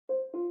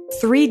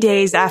3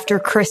 days after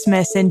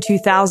Christmas in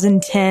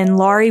 2010,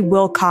 Laurie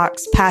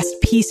Wilcox passed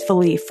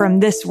peacefully from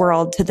this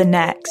world to the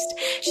next.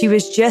 She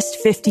was just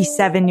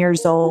 57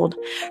 years old.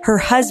 Her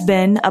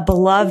husband, a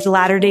beloved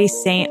Latter-day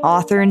Saint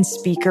author and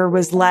speaker,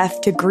 was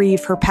left to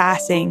grieve her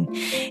passing.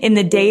 In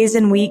the days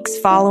and weeks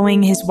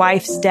following his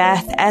wife's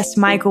death, S.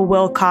 Michael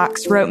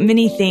Wilcox wrote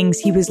many things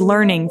he was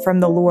learning from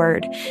the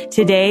Lord.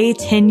 Today,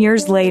 10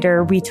 years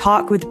later, we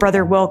talk with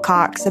Brother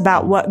Wilcox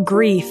about what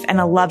grief and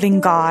a loving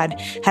God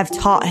have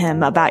taught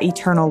him about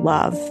eternal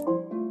love.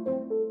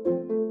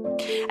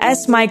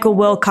 S. Michael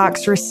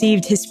Wilcox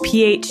received his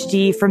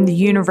PhD from the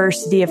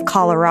University of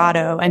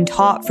Colorado and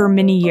taught for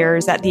many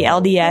years at the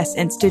LDS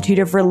Institute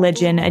of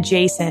Religion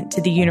adjacent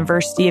to the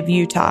University of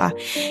Utah.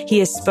 He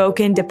has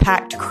spoken to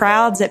packed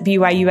crowds at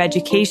BYU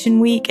Education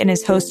Week and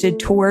has hosted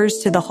tours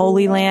to the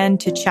Holy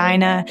Land, to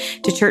China,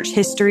 to church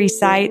history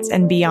sites,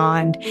 and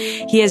beyond.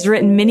 He has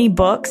written many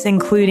books,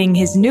 including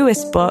his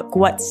newest book,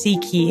 What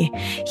Seek Ye?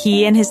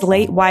 He and his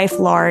late wife,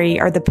 Laurie,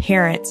 are the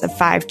parents of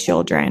 5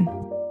 children.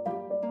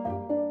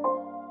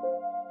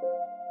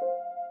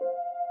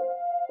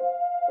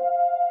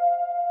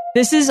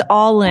 This is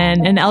All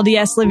In, an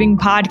LDS Living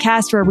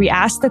podcast where we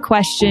ask the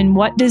question,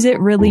 what does it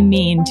really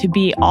mean to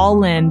be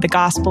all in the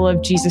gospel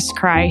of Jesus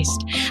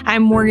Christ?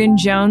 I'm Morgan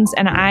Jones,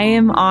 and I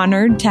am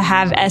honored to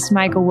have S.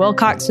 Michael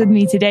Wilcox with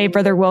me today.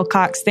 Brother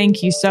Wilcox,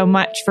 thank you so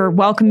much for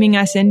welcoming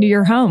us into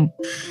your home.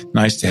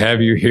 Nice to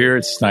have you here.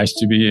 It's nice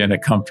to be in a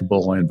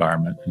comfortable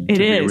environment and to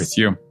be with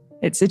you.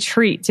 It's a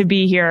treat to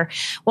be here.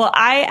 Well,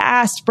 I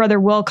asked Brother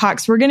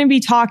Wilcox, we're going to be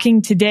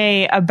talking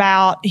today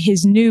about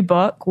his new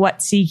book,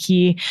 What Seek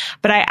Ye?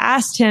 But I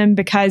asked him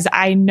because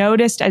I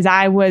noticed as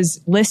I was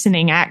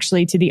listening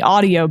actually to the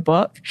audio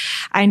book,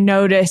 I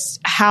noticed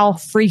how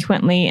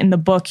frequently in the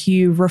book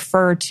you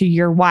refer to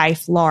your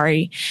wife,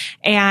 Laurie.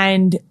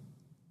 And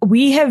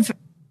we have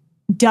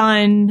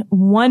done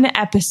one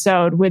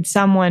episode with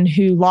someone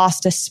who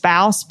lost a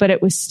spouse, but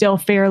it was still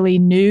fairly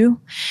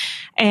new.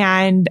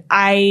 And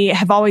I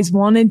have always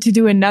wanted to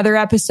do another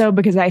episode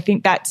because I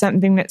think that's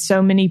something that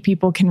so many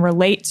people can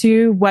relate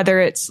to, whether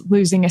it's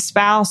losing a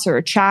spouse or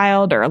a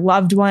child or a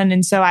loved one.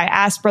 And so I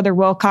asked Brother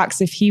Wilcox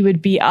if he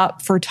would be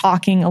up for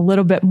talking a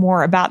little bit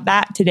more about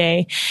that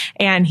today.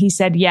 And he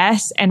said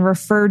yes, and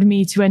referred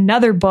me to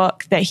another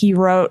book that he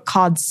wrote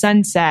called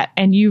Sunset.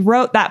 And you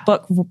wrote that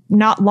book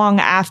not long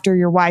after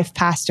your wife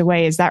passed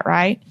away. Is that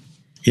right?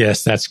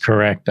 Yes, that's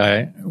correct.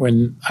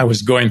 When I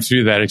was going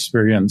through that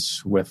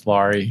experience with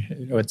Laurie,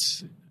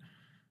 it's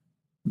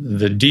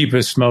the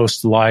deepest,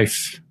 most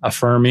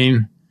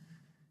life-affirming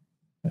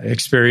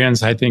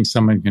experience I think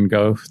someone can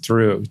go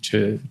through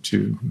to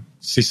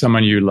see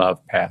someone you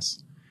love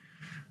pass.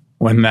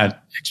 When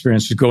that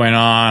experience was going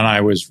on,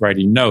 I was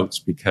writing notes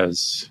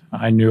because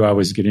I knew I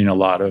was getting a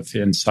lot of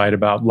insight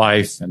about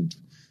life and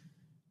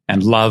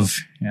love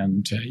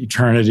and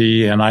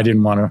eternity, and I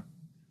didn't want to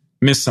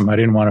miss them. I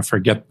didn't want to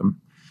forget them.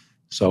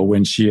 So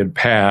when she had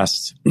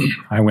passed,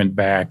 I went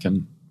back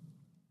and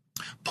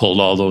pulled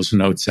all those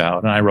notes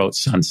out, and I wrote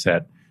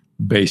Sunset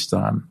based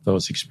on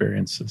those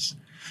experiences.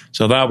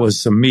 So that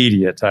was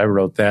immediate. I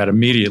wrote that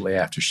immediately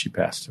after she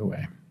passed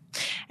away.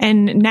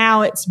 And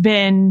now it's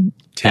been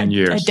 10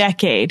 years. A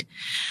decade.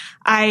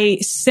 I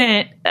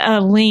sent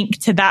a link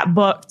to that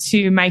book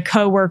to my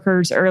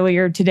coworkers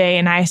earlier today,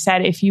 and I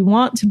said, if you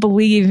want to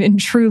believe in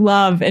true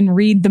love and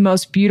read the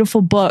most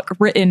beautiful book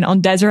written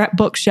on Deseret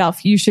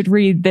Bookshelf, you should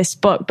read this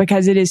book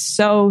because it is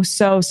so,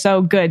 so,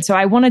 so good. So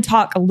I want to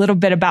talk a little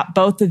bit about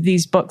both of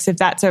these books, if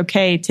that's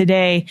okay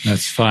today.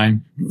 That's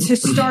fine. To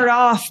start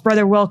off,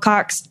 Brother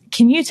Wilcox,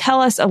 can you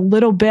tell us a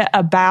little bit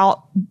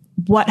about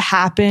what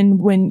happened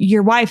when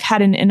your wife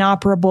had an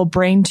inoperable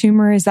brain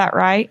tumor? Is that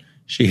right?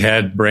 She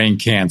had brain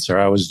cancer.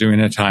 I was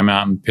doing a time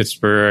out in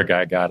Pittsburgh.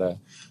 I got a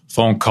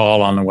phone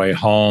call on the way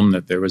home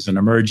that there was an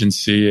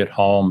emergency at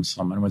home.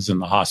 Someone was in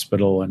the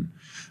hospital, and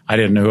I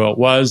didn't know who it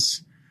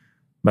was.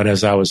 But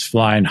as I was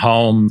flying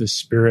home, the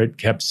Spirit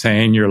kept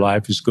saying, your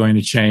life is going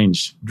to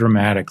change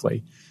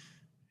dramatically.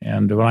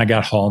 And when I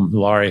got home,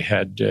 Laurie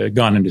had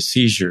gone into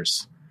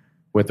seizures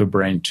with a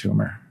brain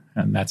tumor.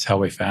 And that's how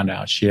we found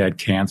out she had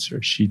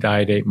cancer. She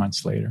died 8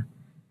 months later.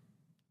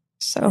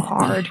 So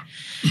hard.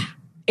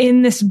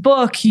 In this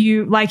book,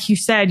 you, like you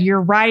said,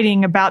 you're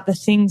writing about the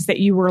things that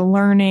you were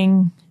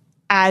learning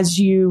as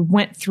you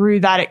went through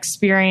that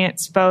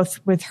experience, both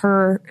with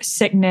her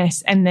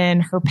sickness and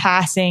then her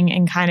passing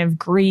and kind of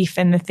grief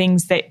and the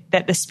things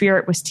that the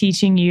Spirit was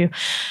teaching you.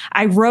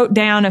 I wrote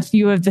down a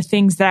few of the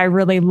things that I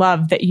really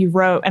loved that you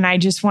wrote, and I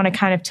just want to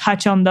kind of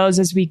touch on those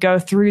as we go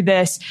through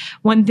this.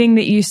 One thing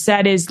that you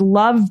said is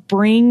love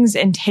brings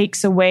and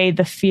takes away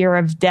the fear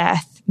of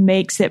death,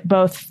 makes it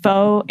both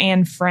foe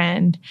and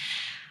friend.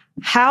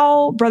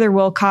 How, Brother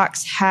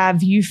Wilcox,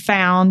 have you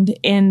found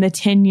in the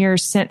 10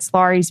 years since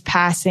Laurie's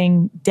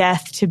passing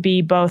death to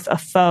be both a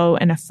foe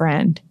and a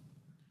friend?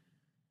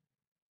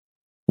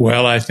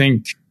 Well, I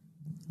think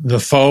the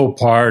foe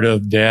part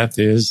of death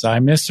is I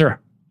miss her.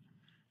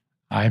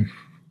 I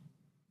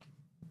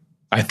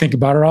think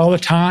about her all the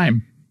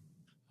time.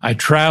 I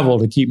travel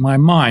to keep my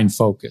mind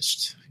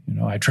focused.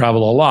 I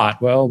travel a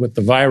lot. Well, with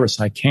the virus,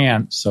 I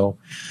can't. So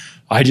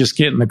I just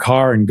get in the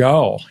car and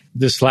go.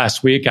 This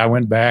last week, I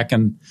went back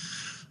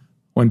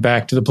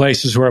to the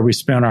places where we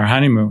spent our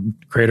honeymoon,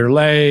 Crater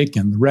Lake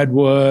and the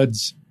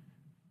Redwoods.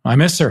 I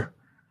miss her.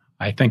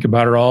 I think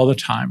about her all the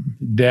time.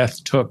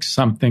 Death took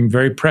something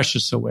very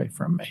precious away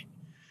from me.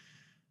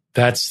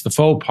 That's the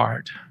faux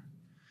part.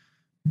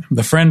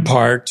 The friend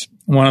part,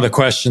 one of the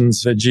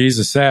questions that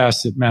Jesus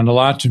asked, it meant a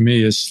lot to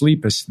me, is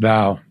sleepest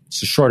thou? It's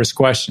the shortest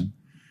question.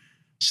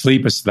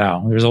 Sleepest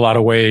thou? There's a lot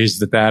of ways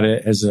that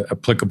is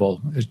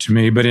applicable to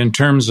me. But in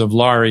terms of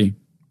Laurie,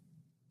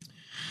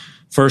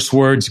 first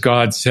words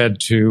God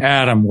said to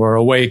Adam were,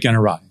 awake and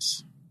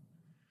arise.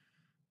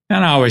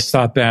 And I always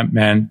thought that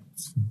meant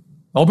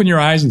open your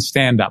eyes and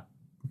stand up.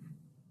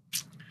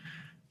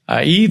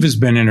 Eve has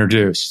been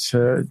introduced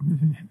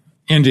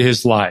into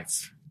his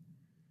life.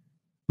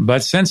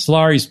 But since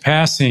Laurie's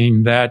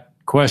passing, that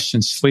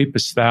question,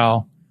 sleepest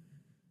thou,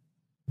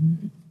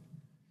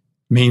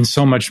 means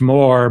so much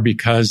more,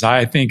 because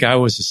I think I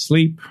was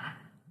asleep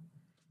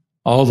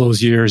all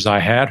those years I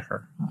had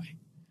her.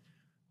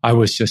 I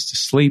was just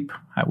asleep.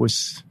 I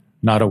was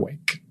not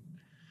awake.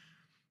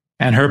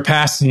 And her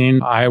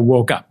passing, I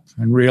woke up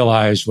and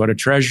realized what a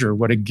treasure,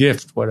 what a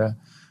gift, what a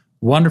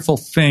wonderful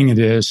thing it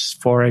is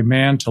for a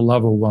man to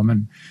love a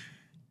woman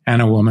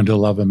and a woman to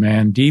love a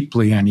man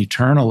deeply and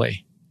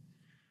eternally.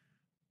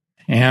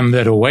 And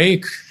that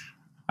awake,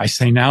 I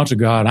say now to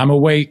God, I'm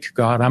awake,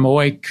 God, I'm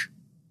awake.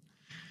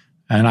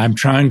 And I'm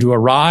trying to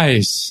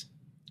arise.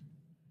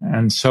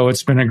 And so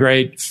it's been a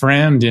great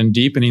friend in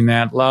deepening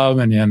that love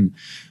and in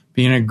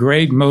being a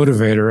great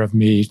motivator of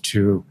me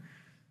to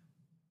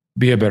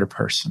be a better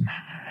person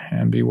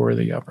and be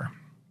worthy of her.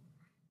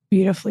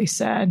 Beautifully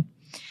said.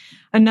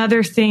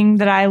 Another thing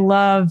that I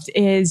loved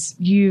is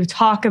you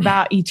talk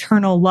about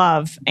eternal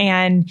love.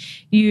 And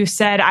you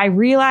said, I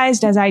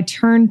realized as I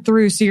turned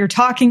through, so you're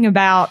talking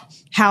about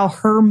how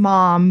her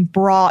mom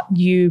brought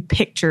you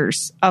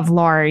pictures of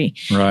Laurie.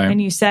 Right.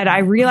 And you said, I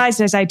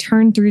realized as I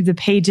turned through the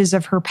pages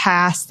of her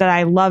past that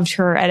I loved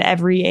her at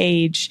every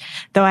age.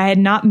 Though I had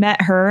not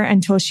met her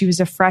until she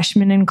was a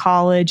freshman in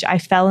college, I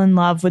fell in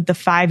love with the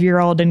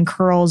 5-year-old in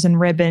curls and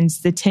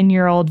ribbons, the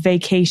 10-year-old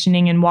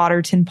vacationing in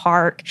Waterton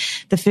Park,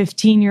 the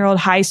 15-year-old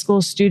high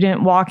school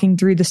student walking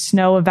through the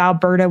snow of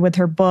Alberta with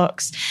her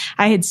books.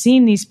 I had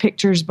seen these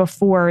pictures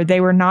before.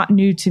 They were not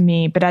new to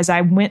me, but as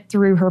I went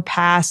through her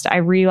past, I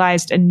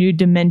realized a new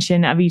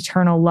dimension of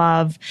eternal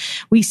love.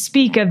 We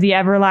speak of the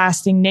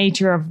everlasting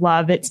nature of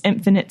love, its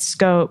infinite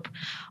scope.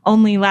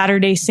 Only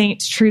Latter-day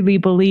Saints truly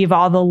believe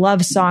all the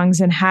love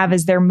songs and have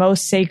as their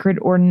most sacred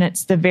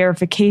ordinance the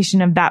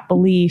verification of that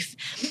belief.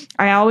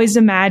 I always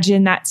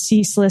imagine that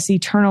ceaseless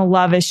eternal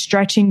love is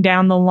stretching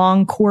down the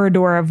long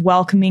corridor of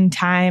welcoming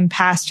time,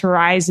 past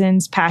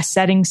horizons, past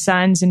setting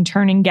suns and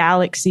turning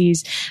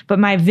galaxies. But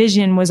my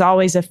vision was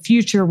always a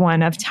future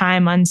one of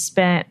time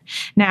unspent.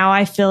 Now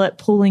I feel it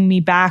pulling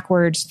me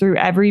backwards through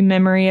every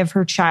memory of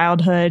her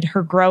childhood,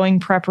 her growing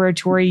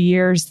preparatory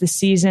years, the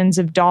seasons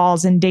of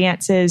dolls and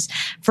dances,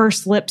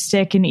 first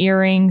lipstick and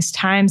earrings,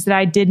 times that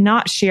I did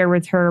not share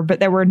with her, but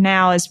that were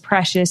now as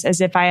precious as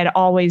if I had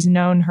always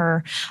known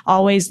her,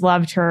 always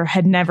loved her,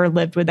 had never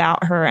lived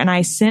without her. And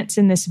I sense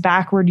in this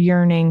backward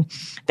yearning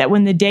that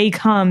when the day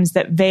comes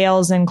that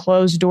veils and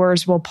closed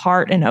doors will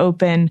part and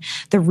open,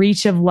 the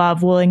reach of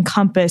love will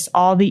encompass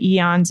all the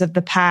eons of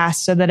the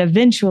past, so that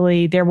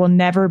eventually there will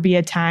never be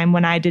a time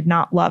when I did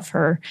not love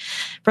her.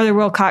 Brother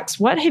Wilcox,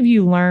 what have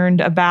you learned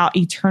about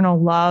eternal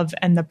love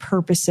and the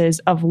purposes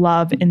of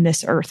love in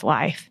this earth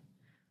life?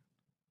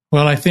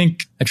 Well, I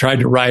think I tried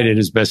to write it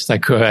as best I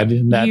could.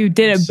 In that you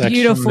did a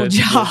beautiful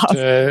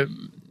job.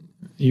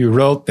 You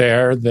wrote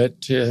there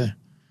that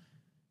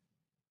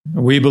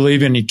we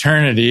believe in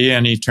eternity,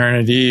 and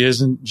eternity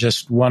isn't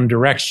just one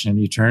direction.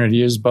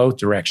 Eternity is both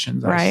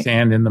directions. Right. I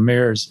stand in the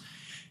mirrors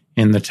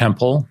in the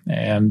temple,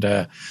 and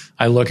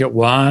I look at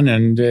one,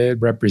 and it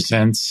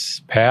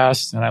represents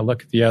past, and I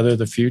look at the other,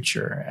 the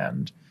future.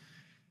 And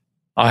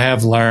I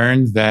have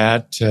learned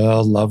that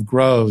love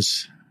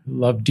grows,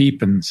 love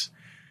deepens.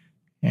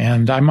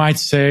 And I might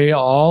say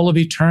all of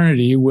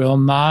eternity will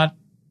not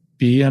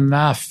be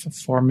enough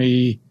for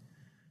me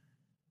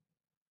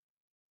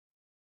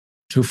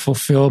to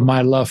fulfill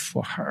my love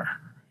for her.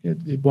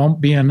 It won't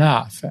be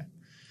enough.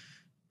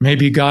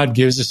 Maybe God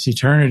gives us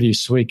eternity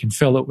so we can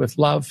fill it with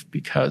love,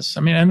 because,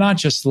 and not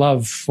just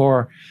love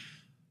for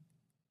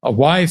a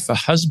wife, a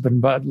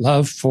husband, but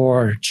love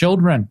for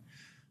children,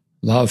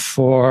 love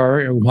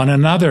for one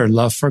another,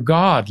 love for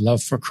God,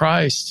 love for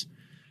Christ.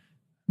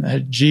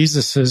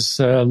 Jesus'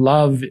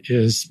 love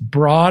is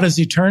broad as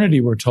eternity,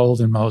 we're told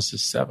in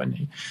Moses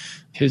 7.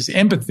 His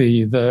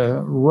empathy,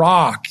 the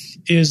rock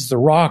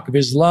of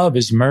his love,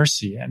 his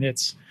mercy, and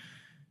it's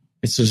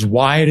as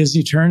wide as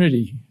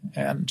eternity.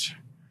 And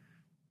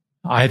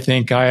I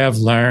think I have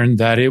learned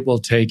that it will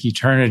take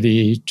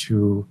eternity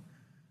to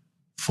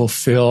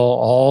fulfill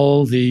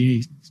all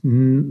the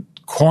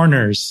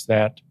corners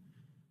that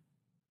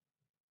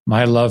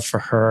my love for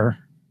her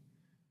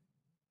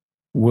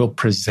will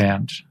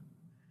present.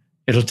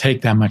 It'll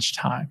take that much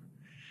time.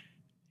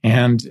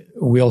 And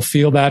we'll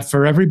feel that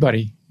for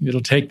everybody. It'll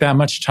take that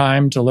much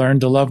time to learn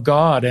to love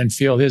God and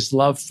feel his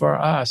love for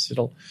us.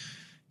 It'll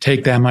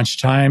take that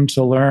much time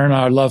to learn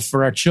our love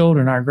for our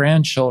children, our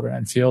grandchildren,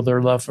 and feel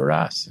their love for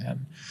us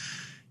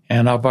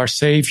and of our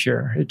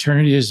Savior.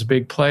 Eternity is a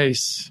big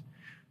place.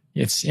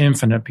 It's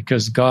infinite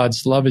because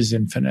God's love is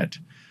infinite.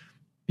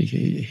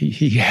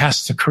 He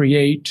has to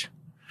create.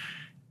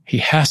 He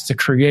has to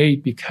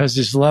create because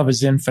his love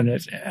is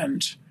infinite.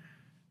 And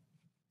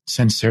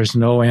since there's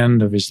no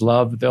end of his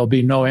love, there'll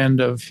be no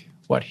end of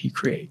what he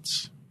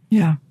creates.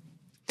 Yeah.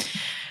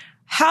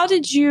 How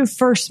did you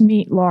first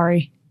meet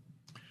Laurie?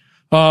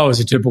 Oh, it was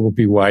a typical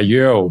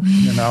BYU,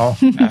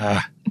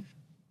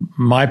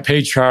 my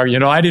patriarch,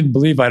 I didn't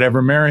believe I'd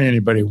ever marry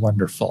anybody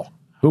wonderful.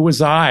 Who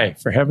was I,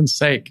 for heaven's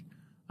sake?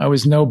 I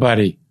was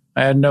nobody.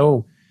 I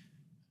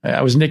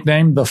was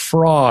nicknamed the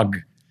Frog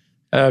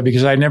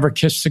because I never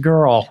kissed a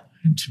girl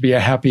to be a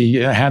happy,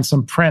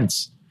 handsome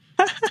prince.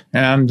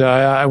 And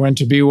I went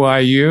to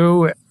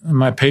BYU.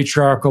 My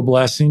patriarchal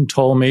blessing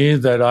told me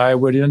that I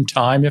would, in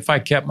time, if I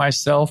kept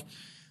myself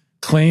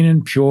clean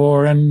and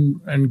pure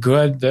and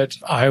good, that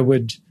I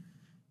would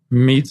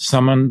meet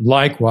someone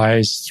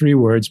likewise, 3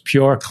 words,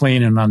 pure,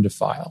 clean, and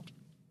undefiled.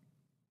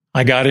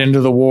 I got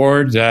into the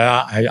ward.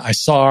 I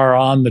saw her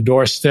on the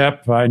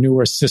doorstep. I knew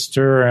her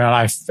sister, and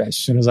as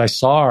soon as I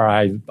saw her,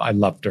 I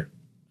loved her.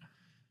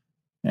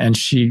 And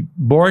she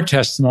bore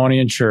testimony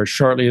in church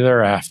shortly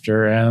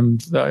thereafter,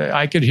 and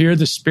I could hear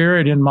the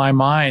Spirit in my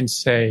mind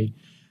say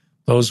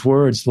those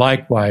words,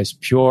 likewise,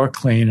 pure,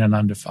 clean, and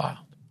undefiled.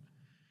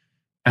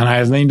 And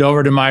I leaned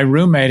over to my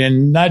roommate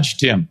and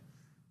nudged him,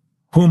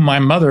 whom my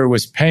mother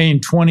was paying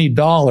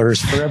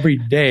 $20 for every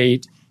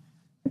date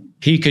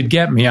he could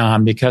get me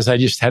on because I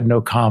just had no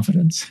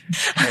confidence.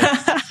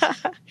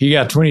 He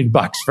got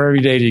 $20 for every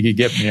date he could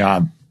get me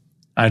on.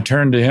 I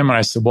turned to him and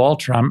I said,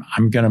 Walter,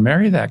 I'm going to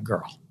marry that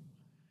girl.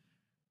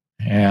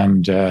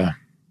 And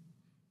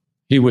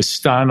he was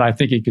stunned. I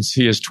think he could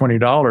see his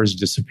 $20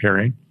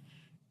 disappearing.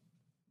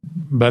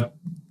 But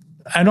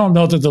I don't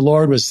know that the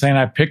Lord was saying,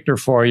 I picked her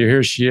for you.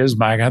 Here she is,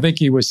 Mike. I think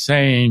he was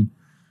saying,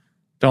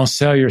 don't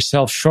sell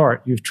yourself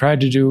short. You've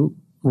tried to do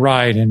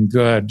right and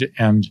good.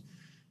 And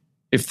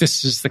if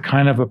this is the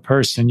kind of a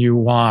person you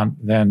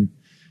want, then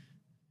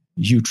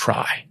you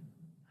try.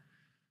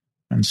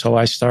 And so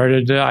I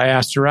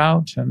asked her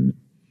out, and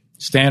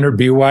standard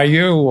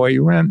BYU, well,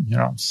 you went,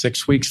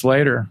 6 weeks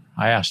later,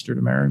 I asked her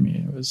to marry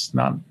me.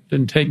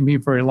 Didn't take me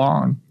very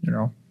long,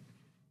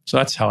 So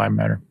that's how I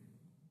met her.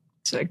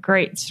 It's a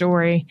great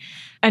story.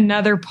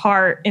 Another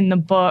part in the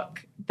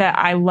book that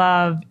I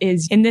love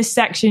is in this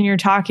section, you're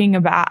talking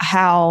about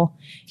how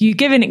you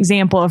give an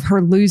example of her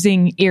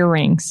losing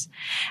earrings.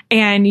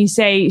 And you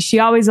say she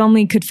always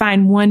only could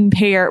find one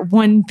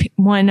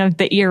of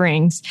the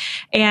earrings.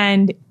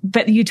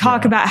 But you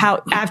talk about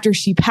how after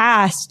she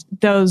passed,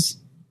 those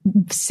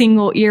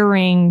single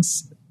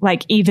earrings,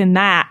 like even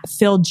that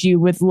filled you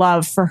with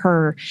love for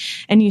her.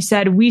 And you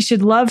said, we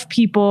should love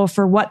people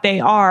for what they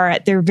are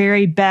at their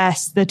very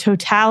best, the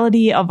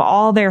totality of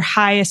all their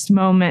highest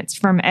moments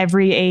from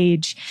every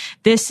age.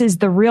 This is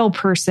the real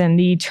person,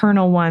 the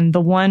eternal one, the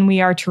one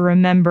we are to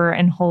remember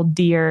and hold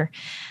dear.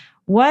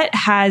 What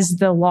has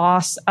the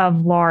loss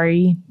of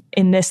Laurie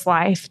in this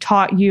life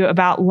taught you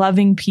about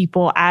loving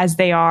people as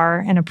they are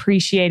and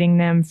appreciating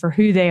them for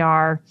who they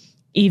are,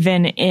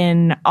 even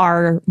in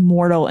our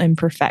mortal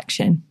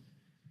imperfection?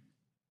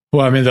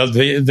 Well, I mean,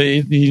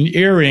 the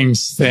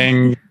earrings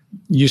thing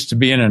used to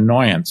be an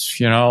annoyance,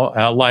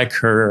 like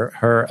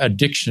her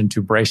addiction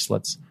to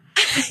bracelets.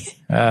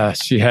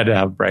 She had to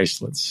have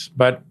bracelets.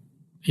 But,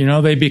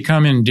 they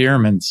become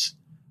endearments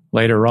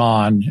later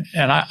on.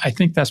 And I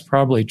think that's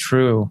probably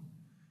true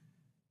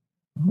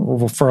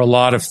for a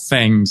lot of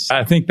things.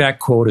 I think that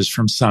quote is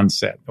from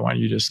Sunset, the one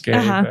you just gave.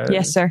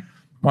 Yes, sir.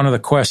 One of the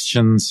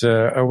questions,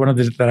 or one of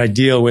that I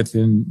deal with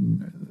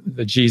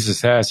that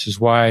Jesus asks is,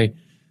 why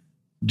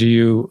do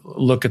you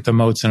look at the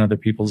motes in other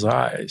people's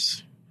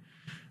eyes?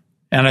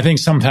 And I think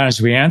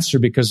sometimes we answer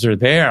because they're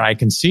there. I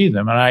can see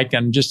them, and I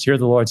can just hear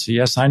the Lord say,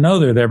 yes, I know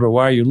they're there, but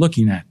why are you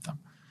looking at them?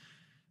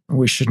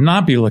 We should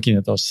not be looking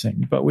at those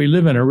things, but we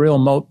live in a real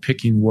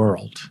mote-picking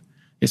world.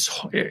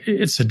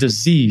 It's a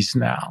disease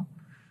now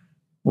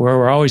where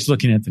we're always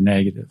looking at the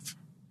negative.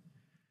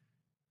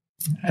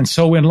 And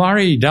so when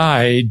Laurie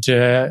died,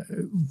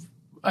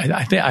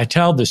 I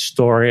tell this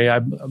story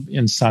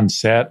in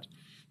Sunset.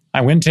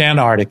 I went to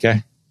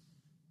Antarctica.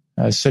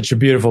 Such a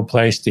beautiful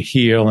place to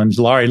heal, and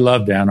Laurie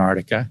loved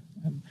Antarctica.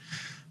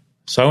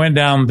 So I went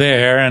down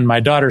there, and my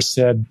daughter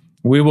said,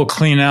 we will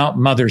clean out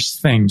Mother's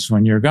things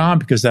when you're gone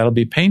because that'll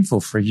be painful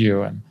for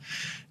you, and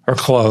her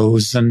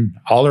clothes and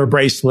all her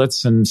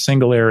bracelets and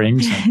single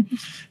earrings.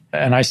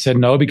 And I said,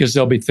 no, because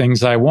there'll be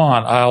things I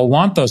want. I'll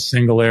want those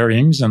single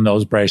earrings and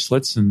those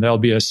bracelets, and there'll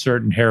be a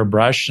certain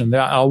hairbrush, and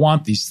I'll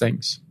want these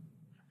things.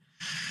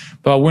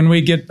 But when I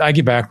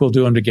get back, we'll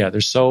do them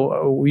together.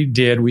 So we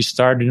did. We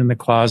started in the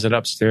closet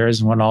upstairs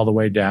and went all the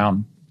way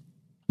down.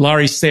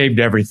 Laurie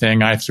saved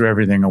everything. I threw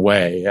everything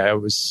away.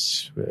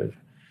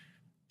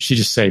 She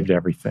just saved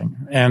everything.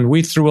 And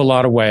we threw a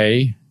lot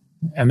away,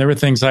 and there were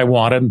things I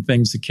wanted and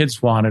things the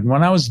kids wanted.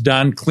 When I was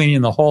done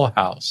cleaning the whole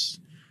house,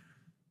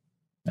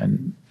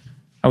 and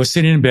I was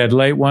sitting in bed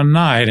late one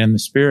night, and the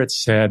Spirit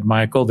said,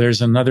 Michael,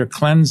 there's another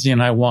cleansing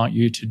I want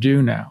you to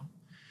do now.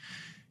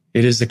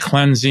 It is the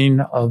cleansing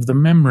of the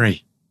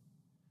memory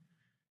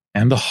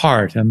and the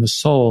heart and the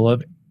soul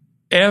of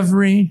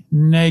every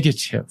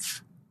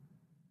negative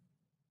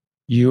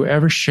you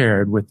ever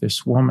shared with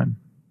this woman.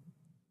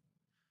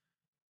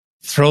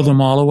 Throw them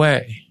all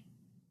away.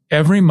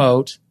 Every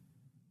mote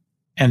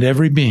and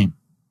every beam,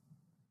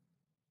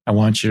 I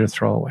want you to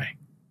throw away.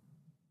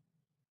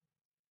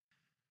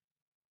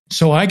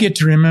 So I get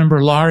to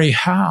remember Laurie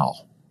Howe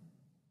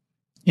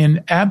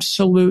in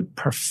absolute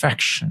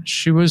perfection.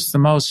 She was the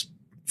most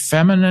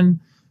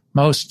feminine,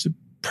 most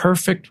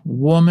perfect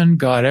woman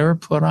God ever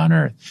put on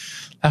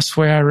earth. That's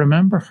the way I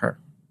remember her.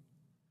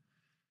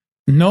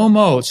 No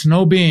motes,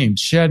 no beams.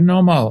 She had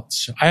no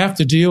motes. I have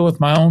to deal with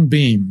my own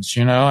beams,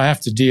 I have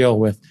to deal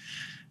with,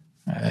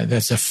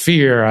 that's a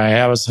fear I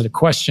have. It's a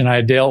question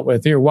I dealt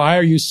with here. Why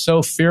are you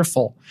so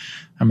fearful?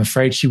 I'm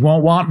afraid she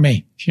won't want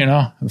me,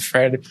 I'm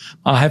afraid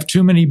I'll have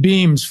too many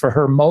beams for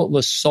her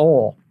moteless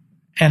soul.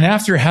 And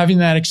after having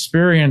that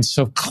experience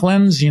of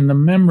cleansing the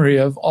memory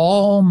of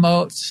all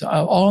motes,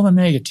 all the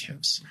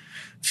negatives,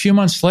 a few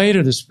months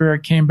later, the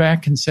Spirit came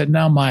back and said,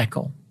 now,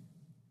 Michael,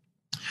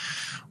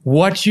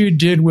 what you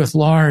did with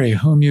Laurie,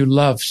 whom you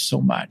love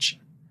so much,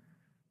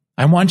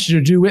 I want you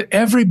to do with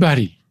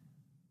everybody.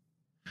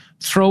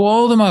 Throw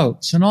all the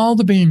motes and all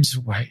the beams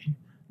away.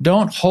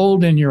 Don't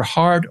hold in your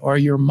heart or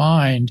your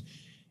mind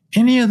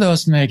any of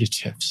those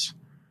negatives.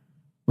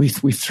 We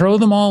throw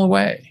them all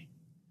away.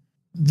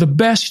 The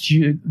best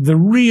you, the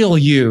real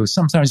you,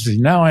 sometimes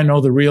now I know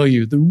the real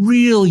you. The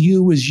real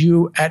you is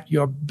you at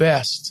your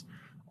best.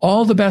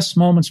 All the best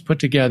moments put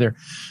together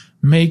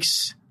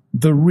makes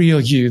the real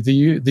you, the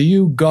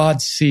you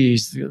God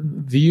sees,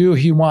 the you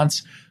He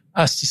wants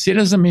us to see. It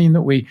doesn't mean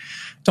that we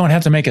don't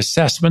have to make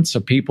assessments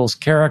of people's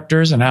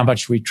characters and how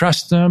much we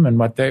trust them and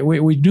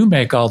we do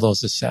make all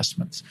those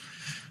assessments.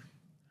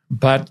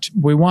 But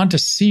we want to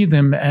see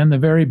them and the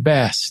very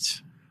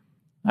best.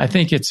 I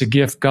think it's a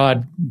gift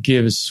God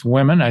gives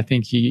women. I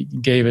think He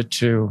gave it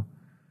to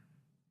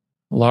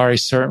Laurie,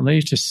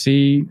 certainly, to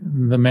see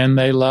the men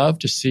they love,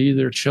 to see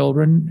their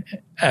children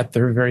at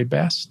their very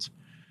best.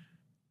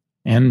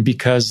 And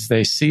because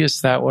they see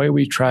us that way,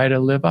 we try to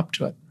live up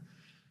to it.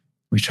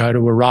 We try to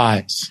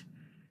arise.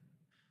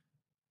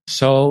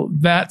 So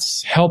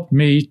that's helped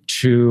me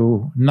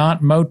to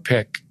not mote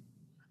pick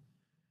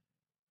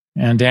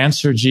and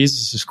answer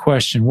Jesus'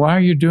 question, why are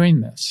you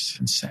doing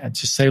this? And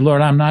to say,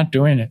 Lord, I'm not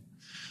doing it.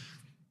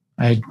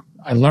 I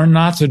learned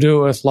not to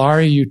do it with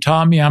Laurie. You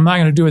taught me I'm not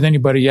going to do it with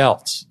anybody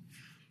else.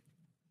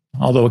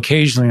 Although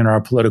occasionally in our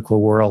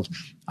political world,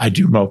 I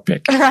do mote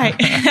pick. Right.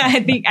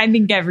 I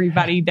think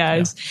everybody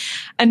does.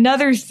 Yeah.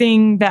 Another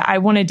thing that I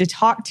wanted to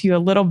talk to you a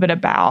little bit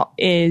about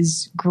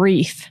is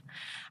grief.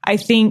 I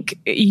think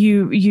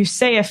you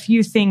say a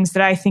few things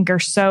that I think are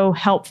so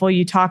helpful.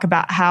 You talk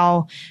about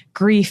how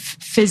grief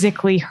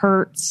physically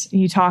hurts.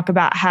 You talk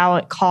about how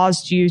it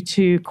caused you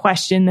to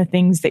question the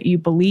things that you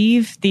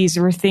believe. These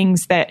were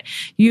things that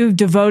you've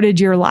devoted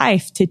your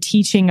life to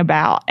teaching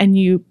about. And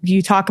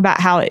you talk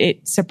about how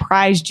it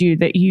surprised you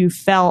that you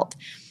felt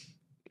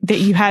that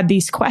you had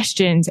these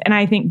questions. And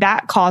I think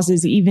that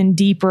causes even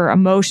deeper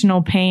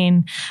emotional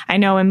pain. I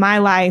know in my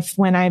life,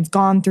 when I've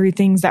gone through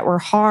things that were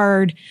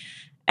hard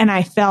and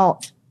I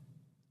felt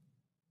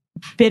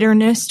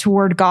bitterness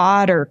toward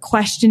God or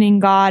questioning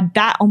God,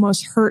 that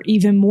almost hurt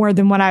even more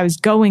than what I was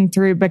going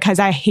through because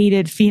I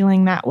hated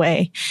feeling that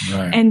way.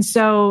 Right. And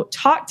so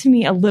talk to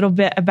me a little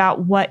bit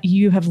about what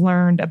you have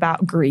learned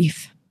about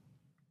grief.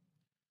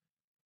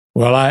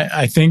 Well,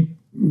 I think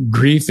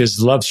grief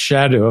is love's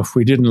shadow. If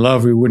we didn't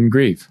love, we wouldn't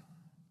grieve.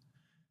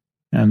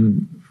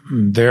 And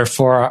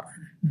therefore,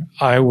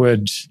 I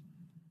would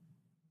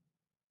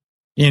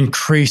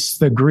increase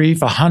the grief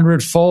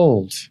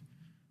 100-fold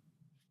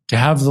to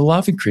have the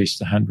love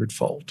increased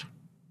 100-fold.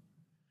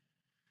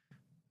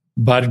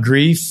 But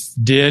grief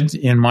did,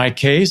 in my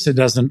case, it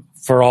doesn't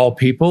for all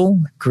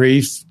people,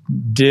 grief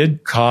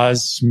did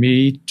cause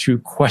me to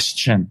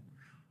question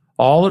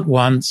all at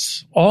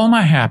once, all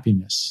my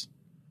happiness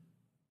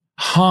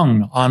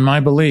hung on my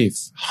belief,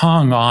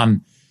 hung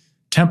on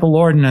temple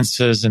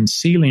ordinances and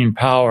sealing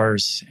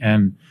powers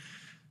and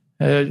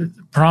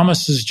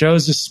promises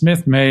Joseph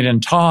Smith made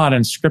and taught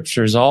in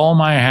scriptures, all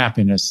my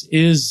happiness.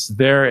 Is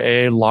there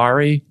a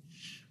Laurie?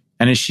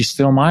 And is she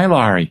still my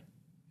Laurie?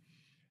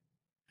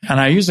 And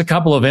I use a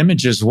couple of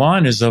images.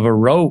 One is of a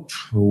rope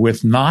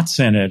with knots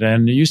in it.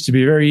 And it used to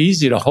be very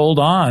easy to hold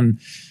on.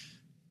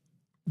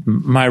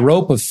 My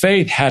rope of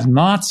faith had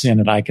knots in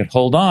it I could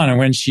hold on. And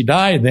when she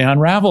died, they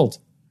unraveled.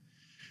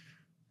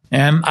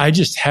 And I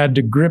just had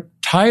to grip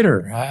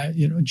tighter.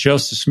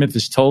 Joseph Smith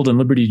is told in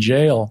Liberty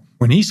Jail,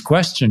 when he's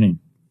questioning,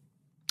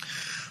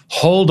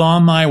 hold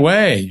on my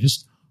way,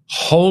 just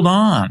hold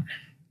on.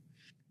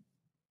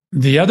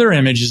 The other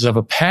image is of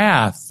a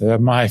path.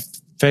 My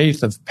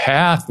faith of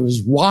path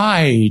was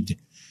wide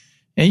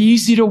and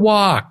easy to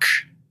walk.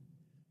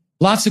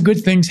 Lots of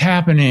good things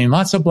happening,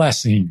 lots of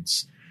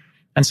blessings.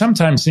 And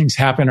sometimes things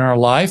happen in our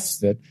life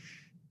that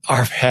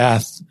our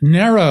path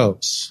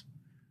narrows.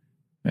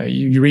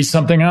 You read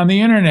something on the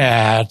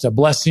internet, a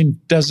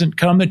blessing doesn't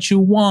come that you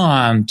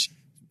want.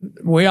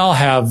 We all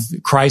have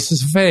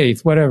crisis of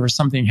faith, whatever,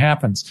 something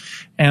happens.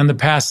 And the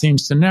path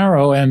seems to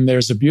narrow. And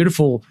there's a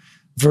beautiful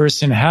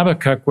verse in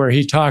Habakkuk where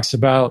he talks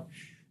about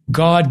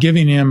God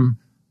giving him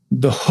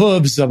the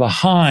hooves of a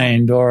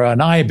hind or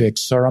an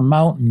ibex or a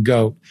mountain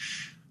goat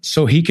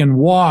so he can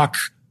walk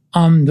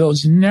on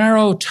those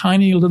narrow,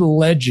 tiny little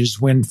ledges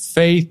when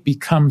faith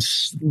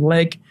becomes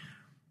like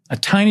a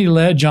tiny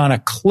ledge on a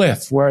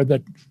cliff where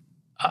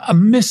a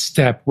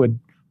misstep would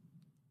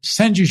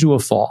send you to a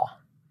fall.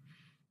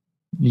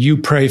 You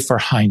pray for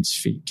hinds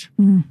feet.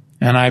 Mm.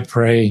 And I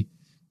pray,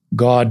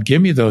 God,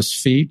 give me those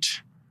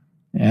feet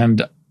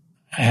and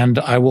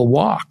I will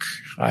walk.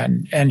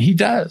 And he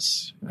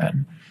does.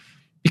 And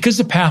because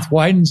the path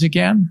widens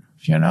again,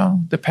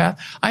 the path,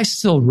 I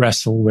still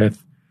wrestle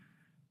with,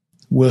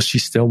 will she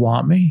still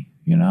want me?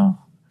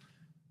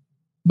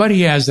 But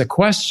he has the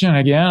question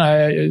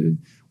again,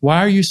 why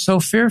are you so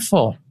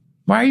fearful?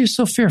 Why are you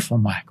so fearful,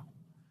 Michael?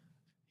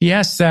 He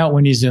asks that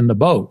when he's in the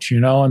boat,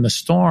 in the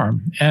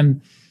storm.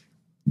 And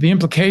the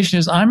implication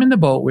is, I'm in the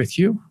boat with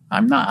you.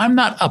 I'm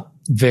not up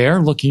there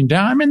looking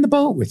down. I'm in the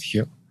boat with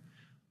you.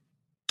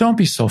 Don't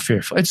be so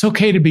fearful. It's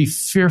okay to be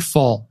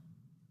fearful.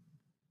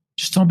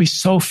 Just don't be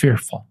so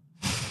fearful.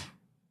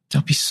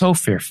 Don't be so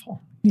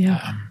fearful.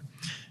 Yeah.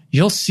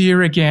 You'll see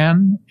her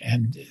again,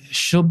 and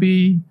she'll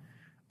be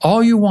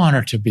all you want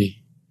her to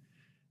be.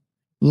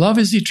 Love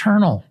is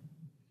eternal.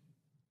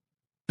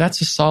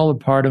 That's a solid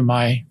part of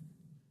my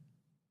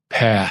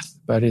path,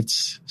 but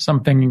it's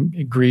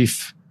something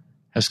grief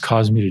has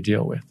caused me to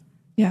deal with.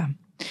 Yeah.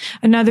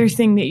 Another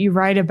thing that you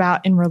write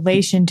about in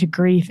relation to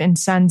grief in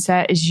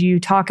Sunset is you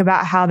talk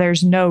about how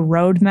there's no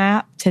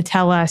roadmap to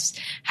tell us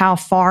how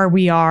far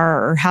we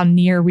are or how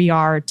near we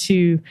are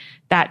to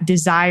that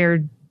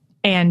desired,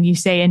 and you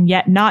say, and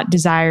yet not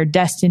desired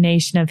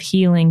destination of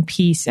healing,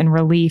 peace, and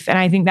relief. And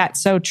I think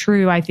that's so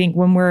true. I think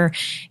when we're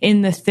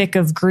in the thick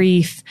of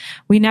grief,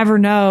 we never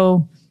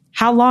know,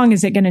 how long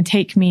is it going to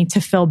take me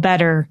to feel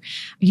better?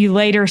 You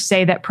later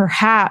say that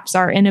perhaps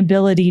our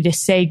inability to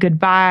say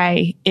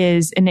goodbye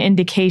is an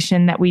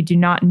indication that we do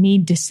not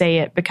need to say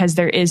it because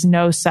there is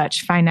no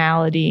such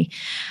finality.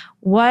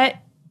 What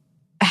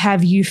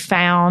have you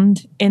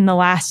found in the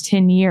last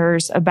 10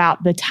 years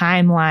about the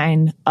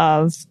timeline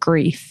of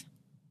grief?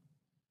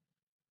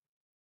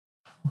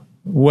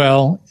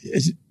 Well,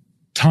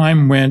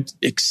 time went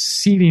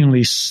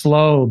exceedingly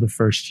slow the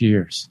first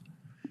years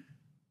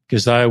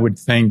because I would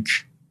think,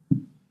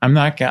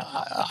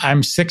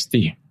 I'm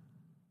 60.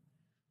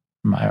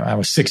 I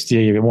was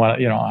 60,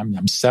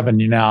 I'm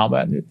 70 now,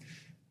 but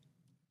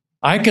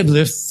I could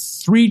live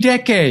 3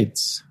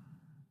 decades.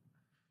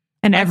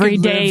 And every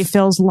day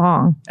feels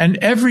long. And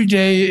every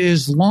day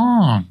is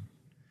long.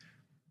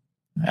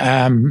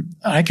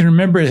 I can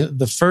remember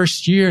the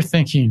first year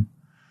thinking,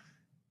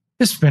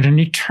 it's been an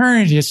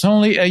eternity. It's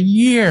only a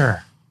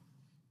year.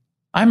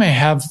 I may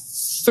have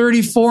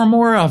 34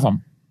 more of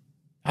them.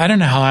 I don't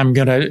know how I'm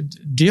going to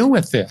deal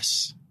with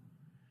this.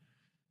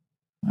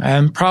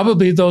 And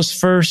probably those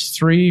first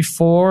 3,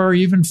 4,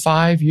 even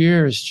 5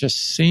 years just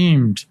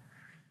seemed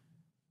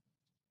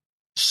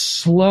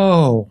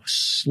slow.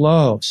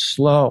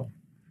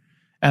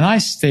 And I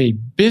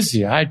stayed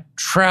busy. I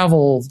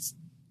traveled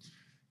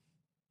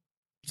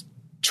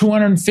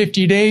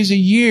 250 days a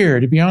year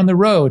to be on the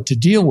road to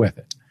deal with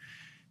it.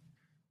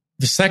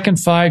 The second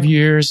 5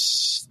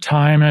 years,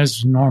 time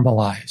has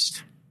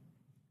normalized.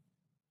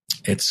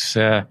 It's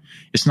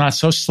not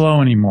so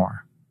slow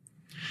anymore.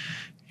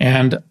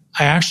 And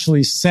I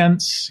actually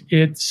sense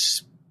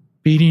it's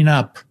speeding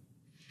up.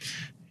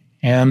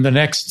 And the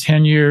next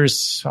 10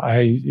 years,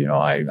 I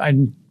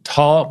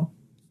called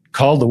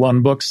the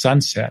one book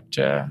Sunset.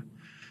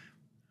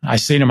 I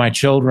say to my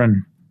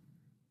children,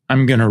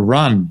 I'm going to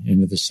run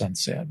into the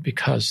sunset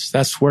because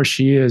that's where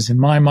she is. In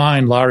my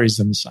mind, Laurie's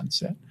in the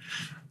sunset.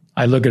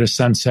 I look at a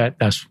sunset,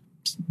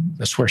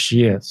 that's where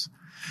she is.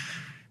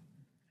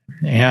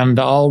 And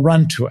I'll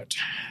run to it.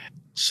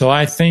 So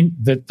I think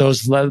that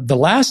the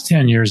last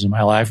 10 years of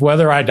my life,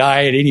 whether I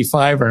die at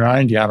 85 or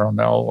 90, I don't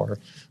know, or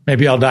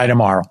maybe I'll die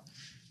tomorrow,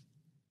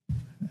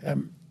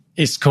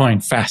 it's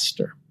going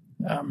faster.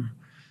 And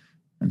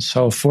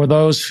so for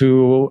those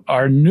who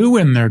are new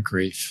in their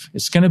grief,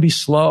 it's going to be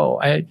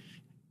slow.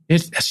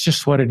 It's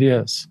just what it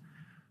is.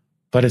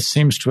 But it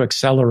seems to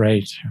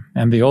accelerate.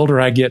 And the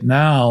older I get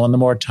now and the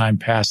more time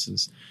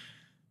passes,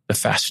 the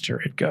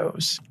faster it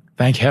goes.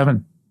 Thank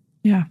heaven.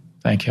 Yeah.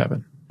 Thank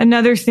heaven.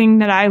 Another thing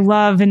that I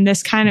love, and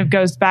this kind of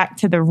goes back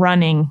to the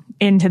running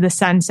into the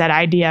sunset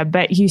idea,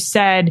 but you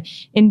said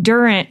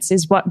endurance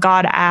is what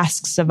God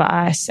asks of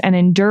us, and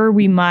endure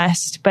we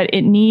must, but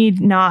it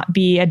need not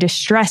be a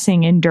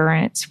distressing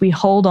endurance. We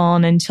hold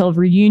on until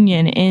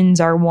reunion ends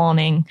our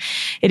wanting.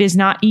 It is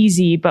not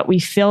easy, but we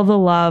feel the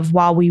love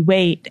while we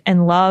wait,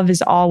 and love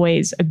is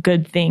always a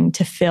good thing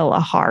to fill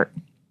a heart.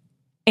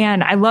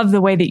 And I love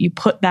the way that you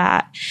put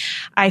that.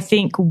 I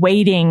think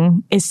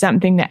waiting is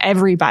something that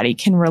everybody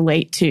can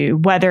relate to,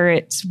 whether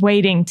it's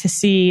waiting to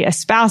see a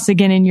spouse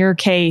again in your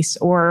case,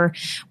 or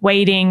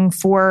waiting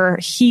for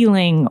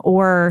healing,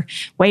 or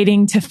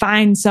waiting to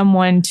find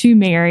someone to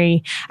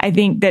marry. I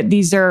think that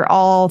these are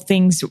all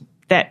things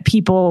that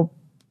people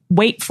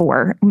wait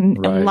for.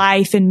 Right.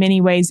 Life in many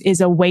ways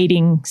is a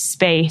waiting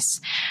space.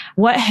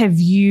 What have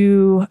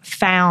you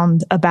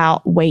found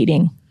about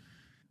waiting?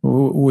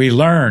 We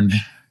learn.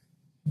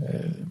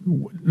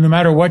 No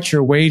matter what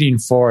you're waiting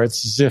for,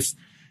 it's as if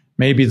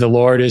maybe the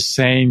Lord is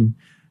saying,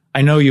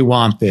 I know you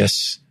want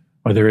this,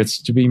 whether it's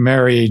to be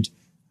married,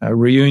 a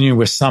reunion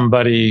with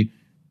somebody,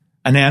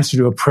 an answer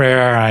to a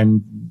prayer.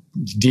 I'm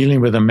dealing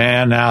with a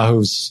man now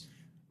who's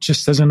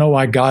just doesn't know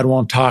why God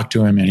won't talk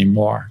to him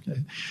anymore.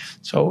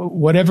 So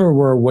whatever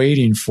we're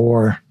waiting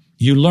for,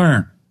 you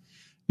learn.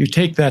 You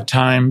take that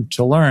time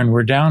to learn.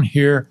 We're down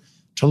here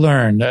to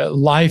learn.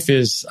 Life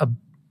is a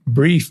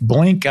brief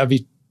blink of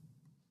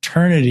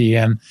eternity,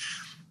 and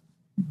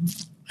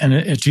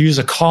to use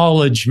a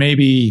college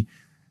maybe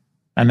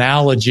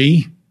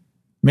analogy,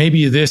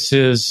 maybe this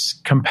is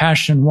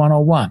compassion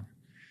 101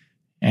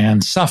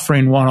 and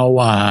suffering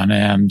 101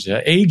 and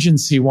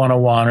agency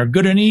 101 or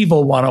good and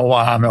evil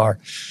 101,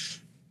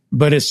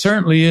 but it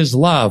certainly is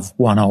love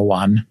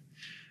 101.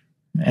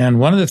 And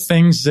one of the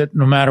things that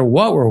no matter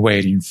what we're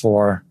waiting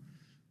for,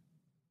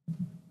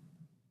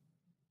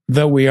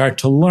 that we are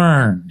to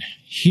learn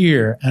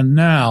here and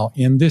now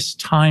in this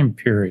time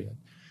period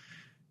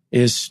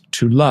is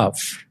to love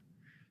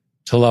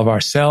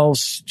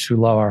ourselves, to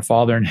love our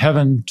Father in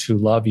heaven, to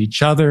love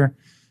each other,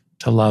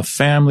 to love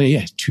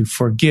family, to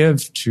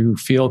forgive, to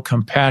feel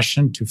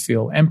compassion, to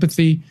feel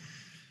empathy.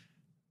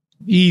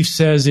 Eve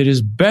says it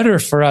is better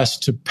for us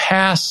to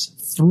pass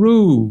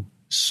through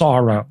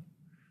sorrow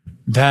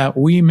that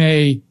we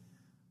may,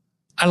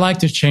 I like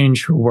to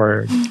change her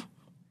word,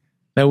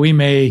 that we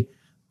may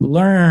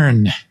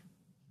learn.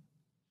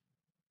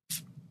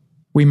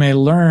 We may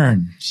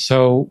learn.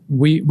 So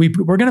we're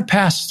going to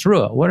pass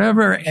through it.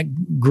 Whatever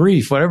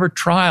grief, whatever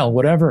trial,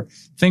 whatever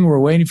thing we're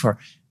waiting for,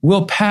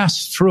 we'll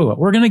pass through it.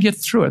 We're going to get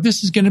through it.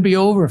 This is going to be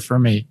over for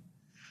me.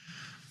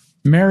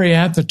 Mary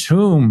at the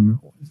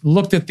tomb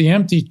looked at the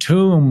empty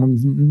tomb.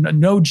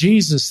 No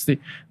Jesus.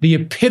 The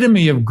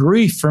epitome of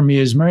grief for me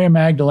is Mary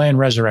Magdalene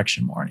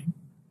resurrection morning.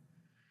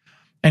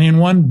 And in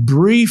one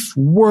brief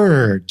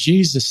word,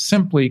 Jesus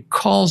simply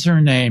calls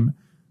her name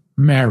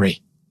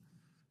Mary.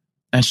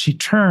 And she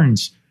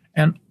turns,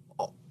 and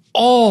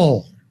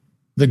all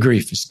the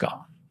grief is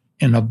gone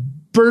in a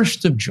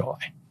burst of joy.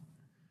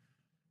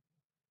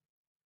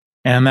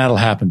 And that'll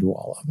happen to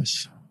all of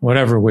us,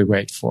 whatever we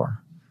wait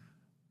for.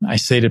 I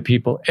say to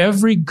people,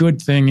 every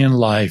good thing in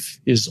life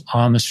is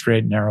on the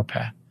straight and narrow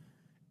path.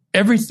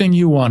 Everything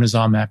you want is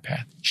on that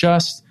path.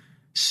 Just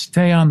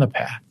stay on the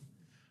path.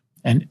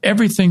 And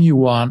everything you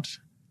want,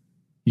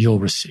 you'll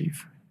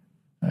receive.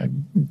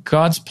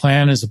 God's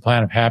plan is a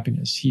plan of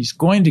happiness. He's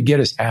going to get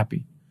us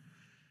happy.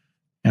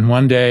 And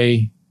one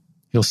day,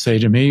 he'll say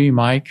to me,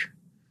 Mike,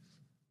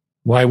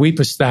 why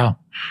weepest thou?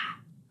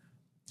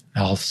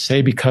 I'll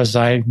say, because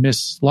I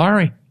miss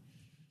Laurie.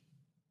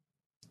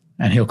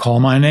 And he'll call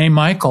my name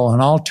Michael,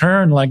 and I'll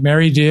turn like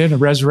Mary did a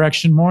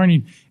resurrection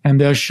morning, and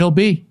there shall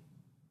be.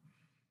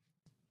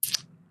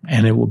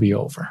 And it will be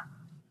over.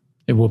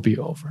 It will be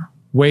over.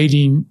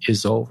 Waiting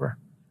is over.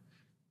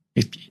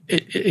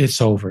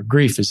 It's over.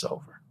 Grief is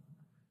over.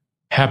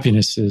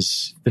 Happiness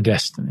is the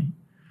destiny.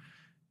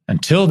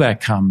 Until that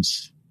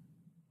comes,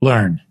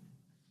 learn.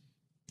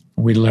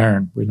 We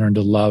learn. We learn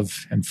to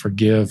love and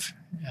forgive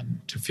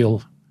and to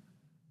feel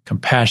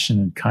compassion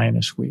and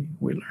kindness. We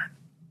learn.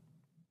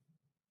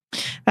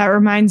 That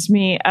reminds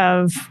me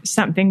of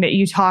something that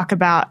you talk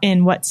about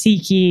in What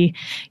Seek Ye.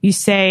 You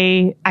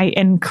say,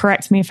 and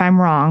correct me if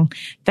I'm wrong,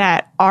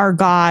 that our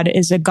God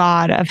is a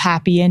God of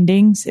happy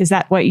endings. Is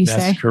that what you say?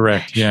 That's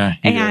correct. Yeah.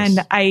 And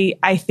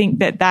I think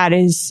that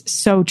is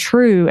so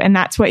true. And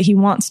that's what he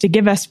wants to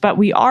give us. But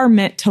we are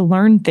meant to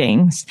learn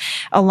things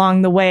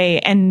along the way.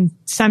 And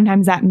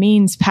sometimes that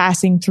means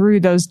passing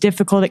through those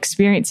difficult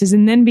experiences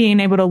and then being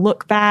able to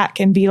look back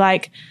and be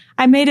like,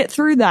 I made it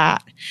through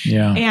that.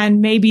 Yeah.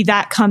 And maybe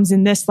that comes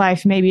in this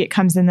life, maybe it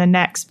comes in the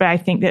next. But I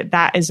think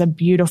that is a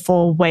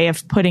beautiful way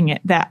of putting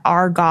it, that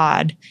our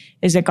God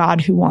is a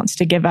God who wants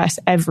to give us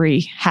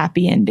every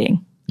happy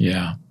ending.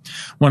 Yeah.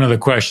 One of the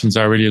questions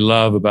I really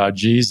love about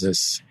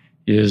Jesus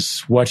is,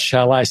 what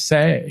shall I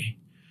say?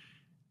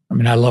 I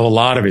mean, I love a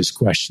lot of his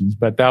questions,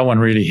 but that one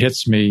really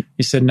hits me.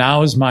 He said,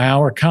 now is my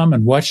hour come,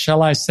 and what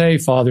shall I say?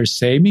 Father,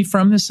 save me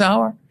from this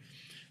hour.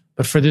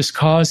 But for this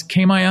cause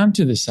came I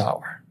unto this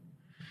hour.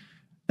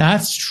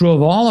 That's true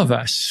of all of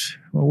us.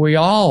 We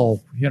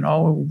all,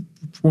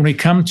 when we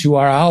come to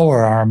our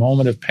hour, our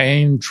moment of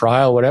pain,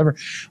 trial, whatever,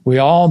 we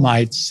all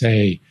might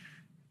say,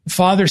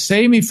 Father,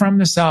 save me from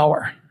this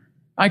hour.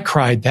 I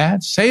cried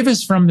that. Save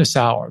us from this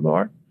hour,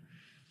 Lord.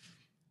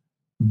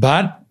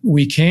 But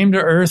we came to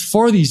earth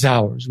for these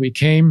hours. We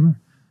came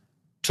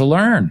to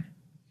learn.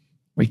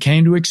 We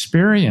came to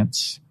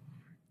experience.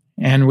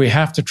 And we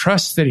have to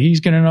trust that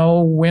he's going to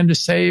know when to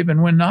save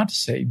and when not to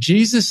save.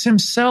 Jesus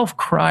himself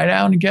cried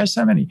out in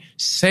Gethsemane,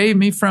 save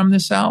me from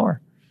this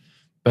hour.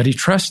 But he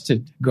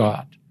trusted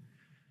God.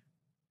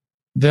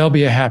 There'll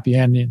be a happy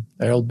ending.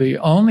 There'll be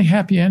only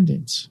happy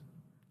endings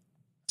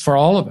for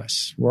all of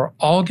us.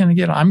 I'm going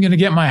to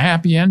get my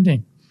happy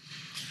ending.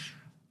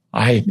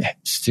 I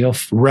still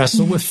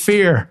wrestle with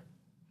fear.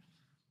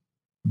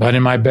 But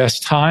in my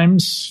best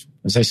times,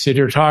 as I sit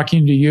here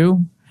talking to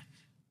you,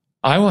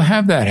 I will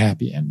have that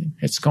happy ending.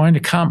 It's going to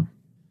come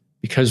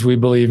because we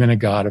believe in a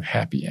God of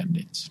happy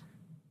endings.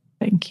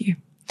 Thank you.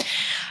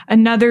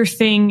 Another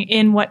thing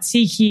in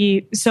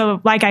Watsiki,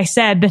 so like I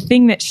said, the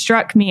thing that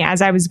struck me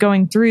as I was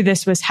going through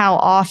this was how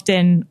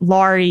often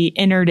Laurie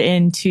entered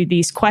into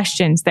these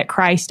questions that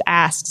Christ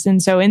asks.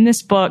 And so in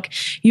this book,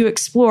 you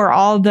explore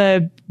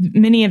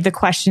many of the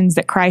questions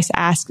that Christ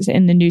asks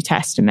in the New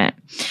Testament.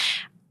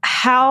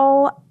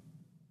 How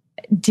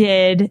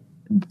did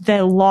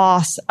the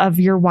loss of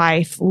your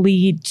wife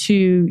lead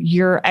to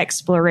your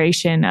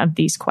exploration of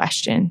these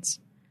questions?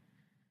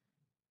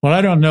 Well,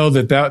 I don't know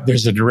that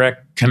there's a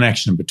direct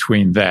connection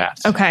between that.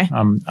 Okay.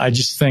 I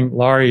just think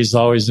Laurie's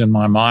always in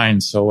my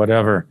mind, so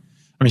whatever.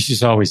 I mean,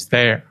 she's always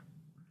there.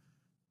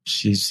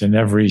 She's in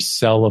every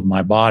cell of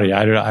my body.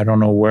 I don't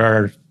know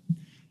where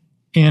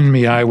in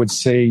me I would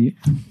say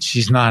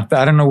she's not.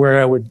 I don't know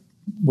where I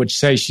would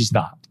say she's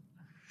not.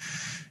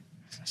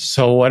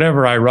 So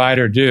whatever I write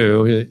or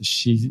do,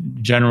 she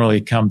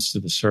generally comes to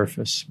the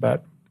surface.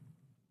 But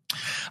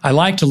I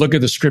like to look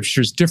at the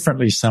scriptures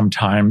differently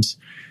sometimes.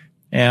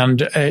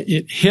 And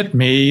it hit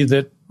me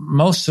that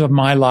most of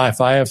my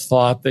life I have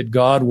thought that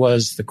God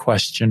was the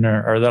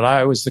questioner, or that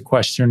I was the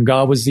questioner and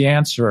God was the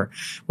answerer.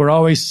 We're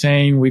always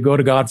saying we go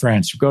to God for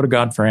answers, go to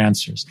God for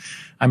answers.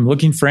 I'm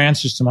looking for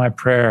answers to my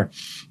prayer.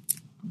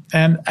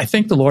 And I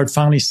think the Lord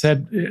finally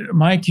said,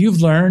 Mike,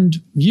 you've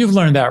learned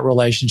that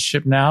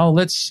relationship now.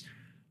 Let's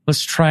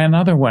try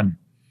another one.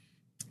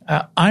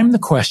 I'm the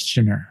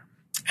questioner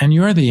and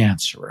you're the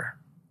answerer.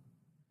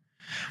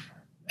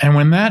 And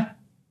when that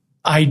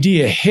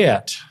idea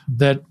hit,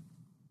 that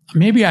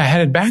maybe I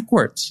had it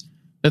backwards,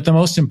 that the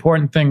most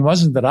important thing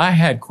wasn't that I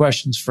had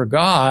questions for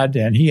God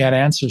and he had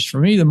answers for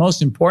me. The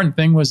most important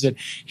thing was that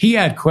he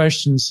had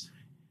questions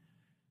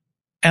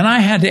and I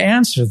had to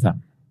answer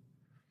them.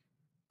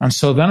 And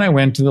so then I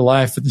went to the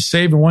life of the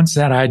Savior once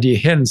that idea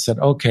hit and said,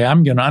 okay,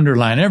 I'm going to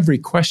underline every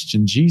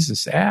question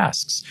Jesus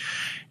asks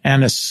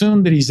and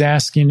assume that he's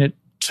asking it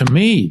to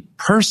me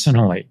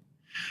personally.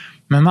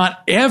 Now,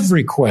 not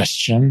every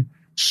question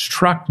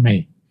struck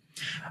me.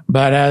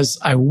 But as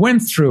I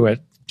went through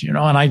it, and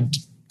I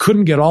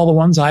couldn't get all the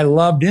ones I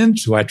loved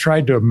into, I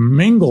tried to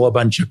mingle a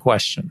bunch of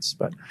questions,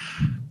 but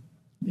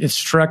it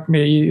struck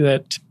me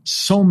that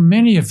so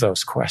many of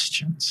those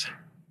questions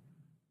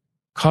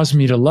caused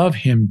me to love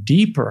him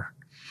deeper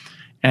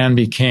and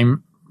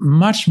became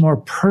much more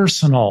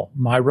personal,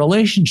 my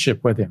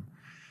relationship with him.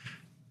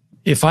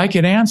 If I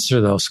could answer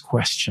those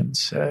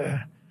questions,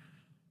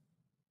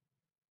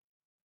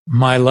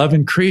 my love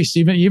increased.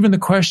 Even the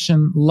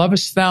question,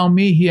 lovest thou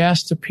me? He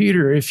asked to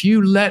Peter. If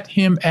you let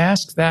him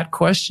ask that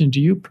question to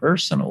you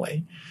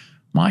personally,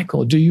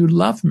 Michael, do you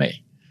love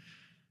me?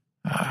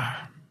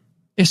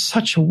 It's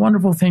such a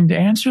wonderful thing to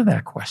answer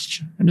that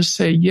question and to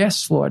say,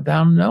 yes, Lord,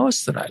 thou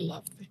knowest that I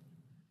love thee.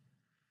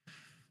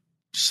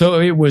 So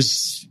it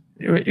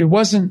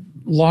wasn't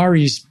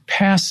Laurie's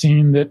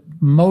passing that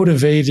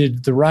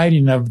motivated the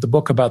writing of the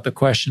book about the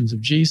questions of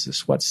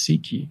Jesus,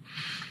 Watsiki.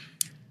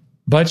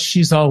 But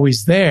she's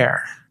always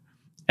there.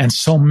 And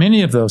so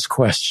many of those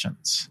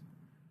questions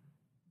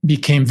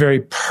became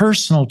very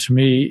personal to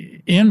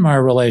me in my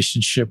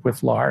relationship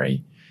with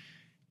Laurie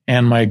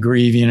and my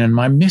grieving and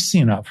my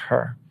missing of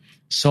her.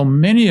 So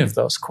many of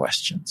those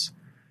questions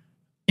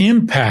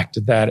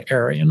impacted that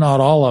area. Not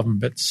all of them,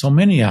 but so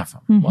many of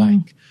them,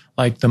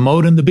 like the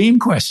mote and the beam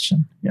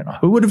question.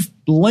 Who would have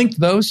linked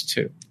those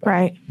two?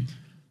 Right.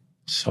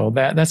 So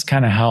that's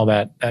kind of how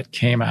that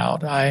came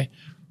out.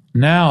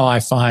 Now I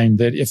find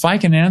that if I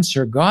can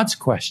answer God's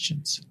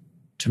questions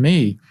to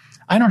me,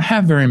 I don't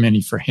have very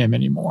many for him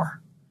anymore.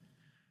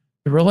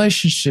 The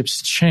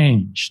relationship's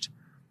changed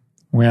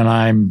when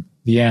I'm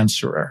the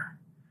answerer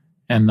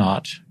and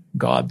not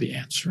God the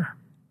answerer.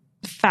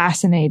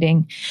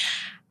 Fascinating.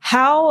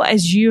 How,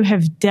 as you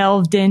have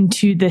delved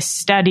into the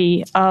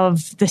study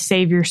of the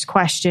Savior's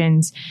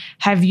questions,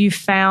 have you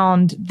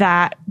found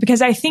that,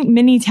 because I think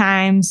many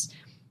times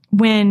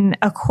when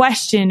a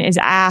question is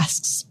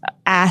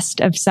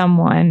asked of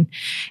someone,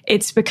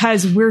 it's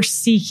because we're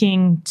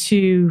seeking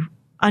to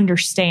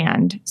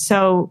understand.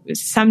 So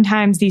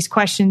sometimes these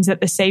questions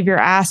that the Savior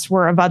asked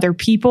were of other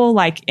people,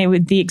 like it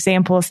would the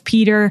example of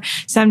Peter.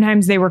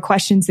 Sometimes they were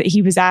questions that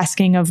he was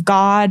asking of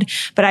God,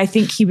 but I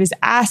think he was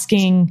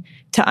asking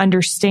to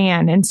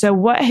understand. And so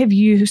what have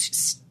you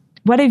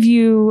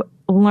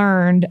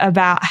learned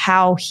about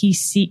how he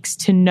seeks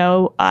to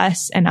know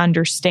us and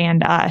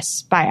understand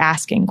us by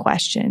asking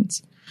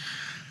questions?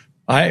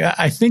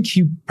 I think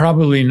he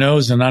probably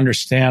knows and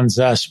understands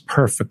us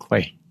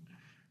perfectly.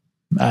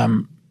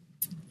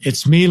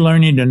 It's me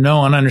learning to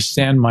know and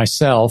understand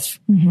myself.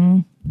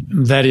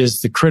 That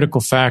is the critical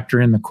factor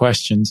in the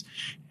questions.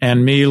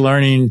 And me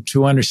learning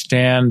to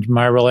understand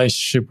my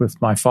relationship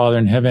with my Father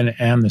in heaven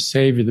and the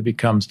Savior that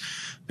becomes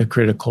the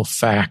critical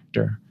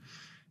factor.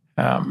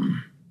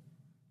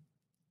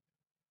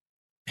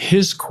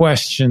 His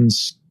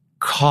questions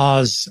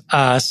cause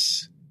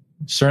us,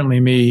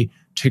 certainly me,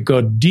 to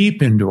go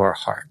deep into our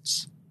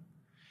hearts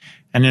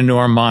and into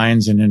our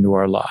minds and into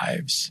our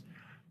lives,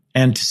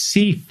 and to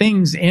see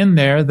things in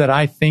there that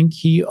I think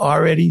he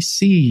already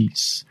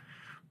sees.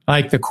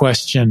 Like the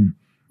question,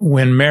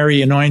 when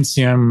Mary anoints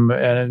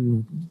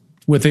him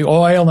with the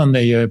oil and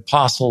the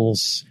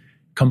apostles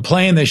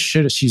complain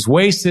she's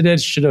wasted it,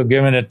 should have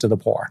given it to the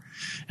poor.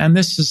 And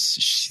this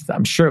is,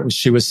 I'm sure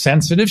she was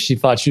sensitive. She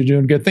thought she was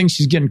doing good things.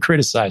 She's getting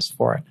criticized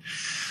for it.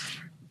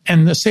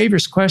 And the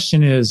Savior's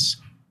question is,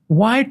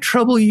 why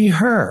trouble ye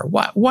her?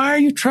 Why are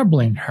you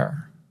troubling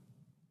her?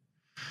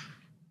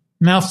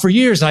 Now, for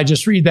years, I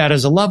just read that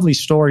as a lovely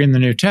story in the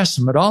New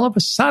Testament. All of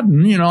a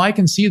sudden, I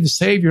can see the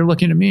Savior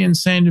looking at me and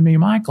saying to me,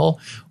 Michael,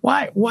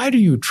 why do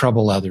you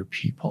trouble other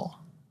people?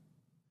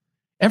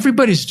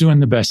 Everybody's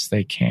doing the best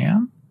they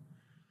can.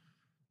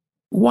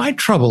 Why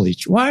trouble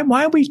why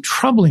are we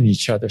troubling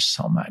each other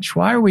so much?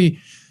 Why are we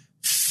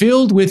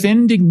filled with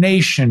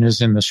indignation,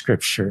 as in the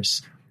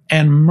scriptures,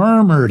 and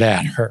murmured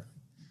at her?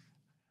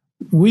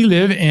 We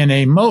live in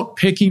a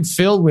mote-picking,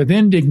 filled with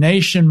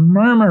indignation,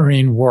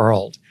 murmuring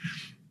world.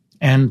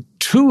 And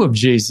two of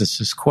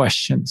Jesus's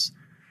questions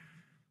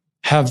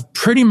have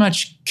pretty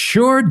much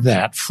cured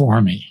that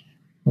for me.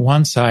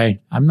 Once I'm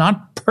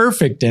not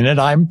perfect in it.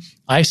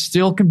 I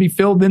still can be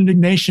filled with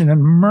indignation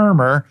and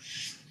murmur,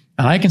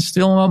 and I can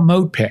still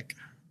mote pick.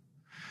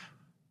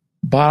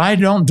 But I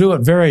don't do it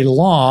very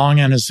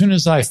long, and as soon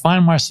as I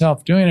find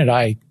myself doing it,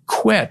 I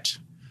quit.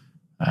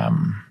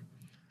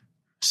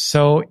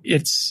 So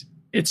it's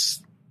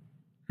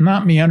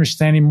not me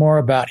understanding more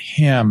about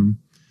him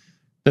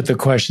that the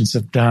questions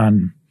have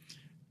done.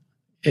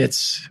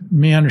 It's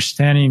me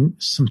understanding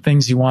some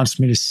things he wants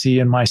me to see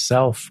in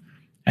myself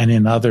and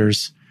in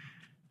others.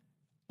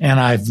 And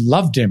I've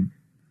loved him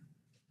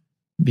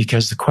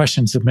because the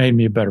questions have made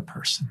me a better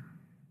person.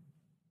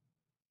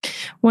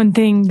 One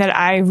thing that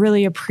I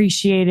really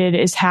appreciated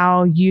is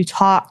how you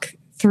talk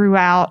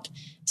throughout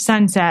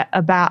Sunset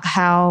about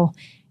how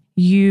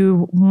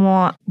you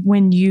want,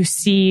 when you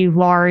see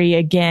Laurie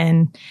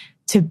again,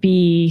 to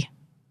be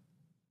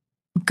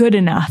good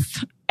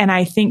enough. And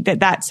I think that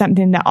that's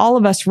something that all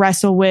of us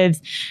wrestle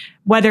with,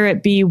 whether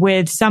it be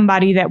with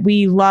somebody that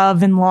we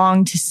love and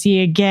long to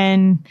see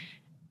again.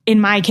 In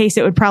my case,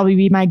 it would probably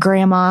be my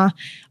grandma.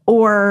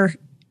 Or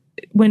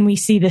when we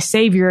see the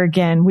Savior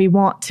again, we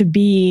want to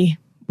be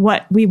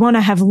what we want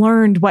to have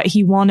learned, what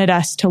he wanted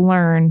us to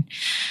learn.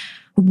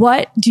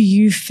 What do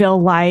you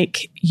feel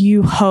like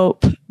you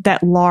hope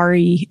that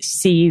Laurie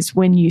sees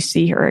when you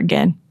see her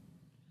again?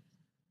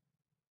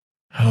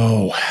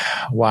 Oh,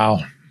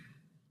 wow.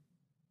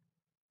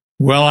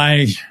 Well,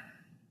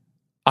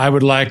 I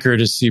would like her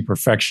to see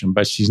perfection,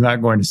 but she's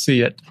not going to see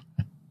it.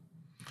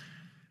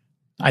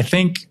 I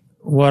think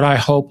what I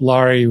hope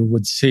Laurie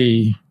would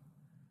see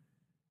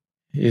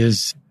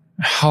is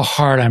how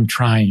hard I'm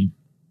trying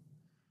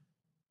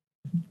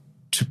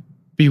to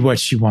be what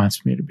she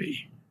wants me to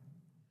be.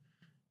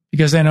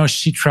 Because I know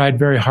she tried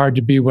very hard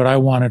to be what I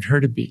wanted her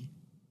to be.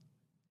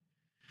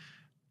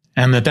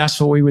 And that's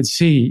what we would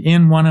see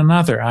in one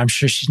another. I'm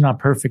sure she's not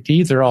perfect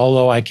either,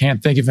 although I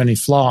can't think of any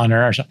flaw in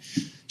her.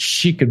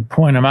 She could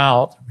point them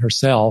out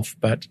herself,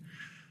 but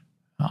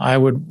I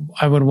would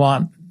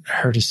want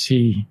her to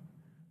see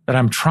that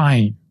I'm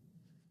trying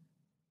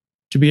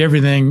to be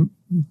everything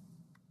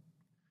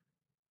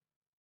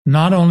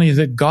not only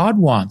that God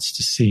wants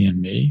to see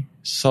in me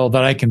so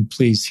that I can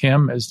please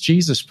him as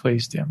Jesus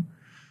pleased him,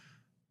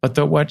 but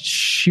that what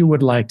she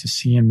would like to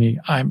see in me,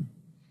 I'm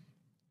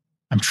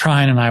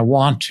trying and I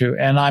want to,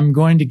 and I'm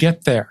going to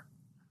get there.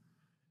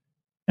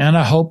 And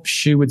I hope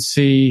she would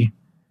see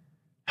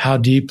how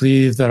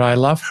deeply that I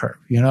love her.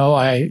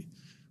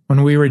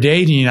 When we were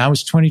dating, I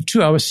was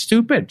 22. I was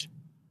stupid.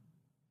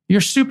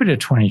 You're stupid at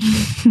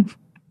 22.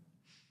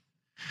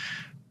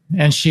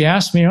 And she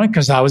asked me,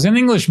 because I was an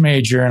English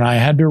major and I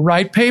had to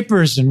write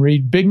papers and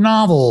read big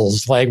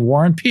novels like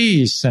War and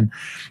Peace. And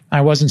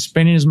I wasn't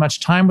spending as much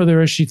time with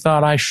her as she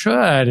thought I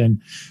should.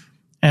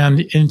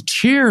 And in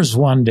tears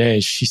one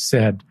day, she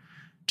said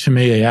to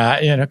me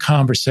in a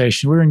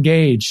conversation, we were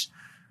engaged,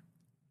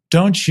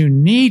 "Don't you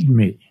need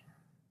me?"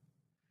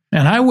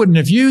 And I wouldn't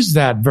have used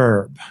that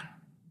verb.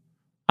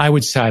 I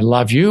would say, I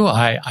love you.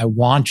 I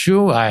want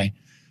you.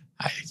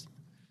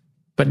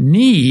 But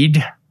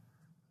need,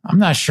 I'm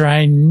not sure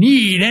I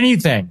need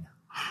anything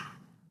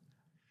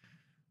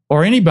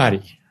or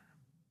anybody.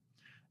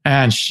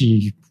 And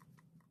she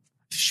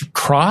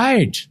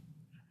cried.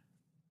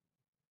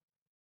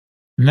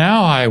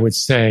 Now I would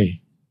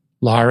say,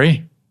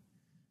 Laurie,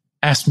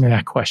 ask me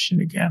that question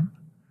again.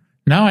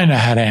 Now I know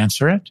how to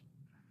answer it.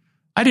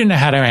 I didn't know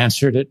how to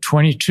answer it at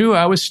 22.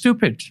 I was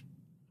stupid.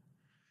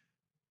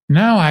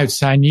 Now I'd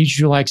say, I need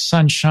you like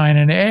sunshine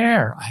and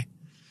air.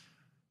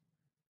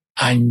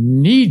 I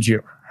need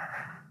you.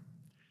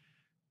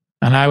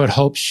 And I would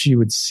hope she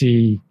would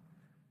see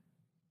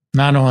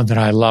not only that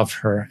I love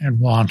her and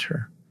want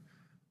her,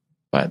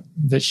 but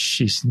that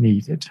she's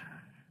needed.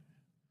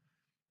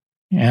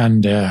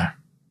 And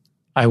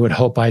I would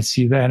hope I'd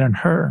see that in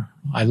her.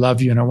 I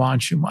love you and I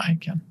want you,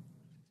 Mike, and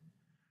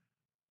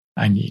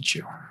I need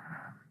you.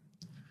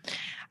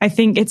 I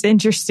think it's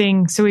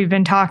interesting. So we've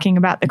been talking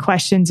about the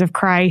questions of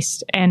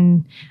Christ,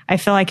 and I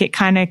feel like it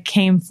kind of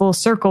came full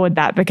circle with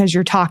that because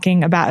you're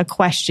talking about a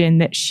question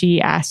that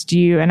she asked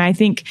you. And I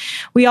think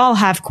we all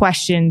have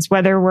questions,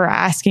 whether we're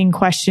asking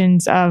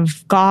questions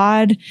of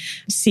God,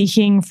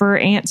 seeking for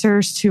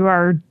answers to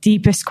our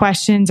deepest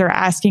questions, or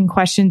asking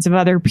questions of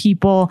other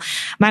people.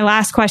 My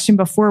last question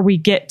before we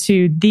get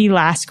to the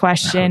last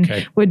question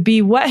would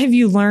be, what have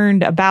you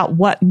learned about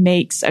what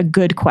makes a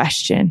good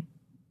question?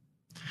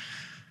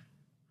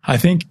 I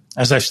think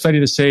as I study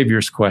the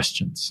Savior's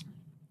questions,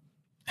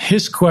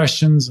 his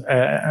questions,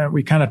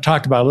 we kind of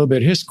talked about a little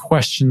bit, his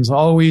questions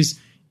always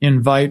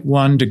invite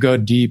one to go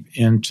deep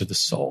into the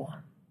soul.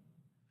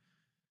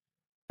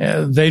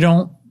 They're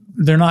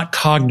not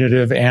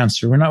cognitive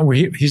answer.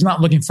 He's not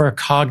looking for a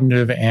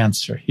cognitive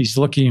answer. He's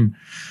looking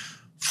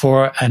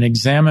for an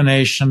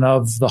examination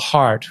of the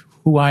heart,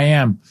 who I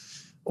am,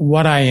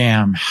 what I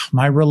am,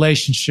 my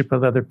relationship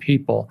with other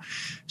people.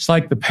 It's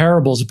like the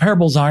parables. The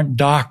parables aren't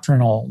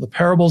doctrinal. The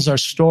parables are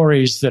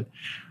stories that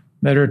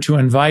are to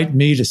invite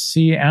me to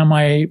see, am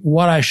I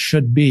what I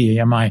should be?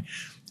 Am I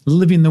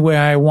living the way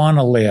I want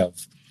to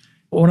live?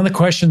 One of the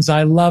questions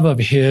I love of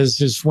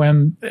his is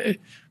when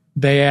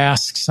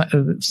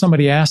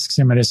somebody asks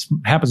him, and it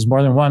happens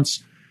more than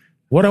once,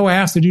 what do I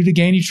have to do to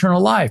gain eternal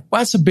life?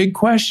 Well, that's a big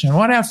question.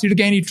 What do I have to do to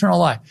gain eternal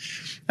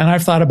life? And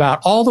I've thought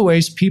about all the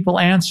ways people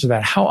answer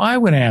that, how I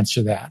would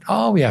answer that.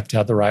 Oh, we have to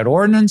have the right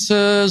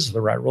ordinances,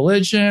 the right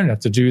religion, we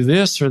have to do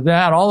this or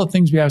that, all the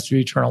things we have to do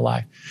eternal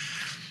life.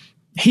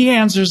 He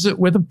answers it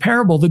with a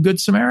parable, the Good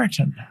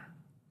Samaritan.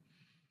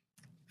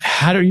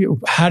 How do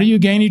you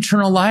gain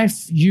eternal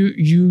life?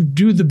 You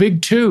do the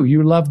big two.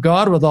 You love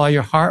God with all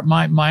your heart,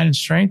 mind, and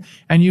strength,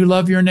 and you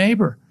love your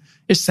neighbor.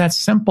 It's that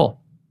simple.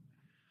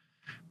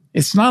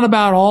 It's not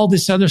about all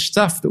this other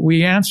stuff that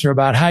we answer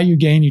about how you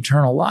gain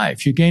eternal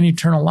life. You gain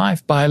eternal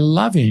life by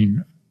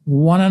loving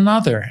one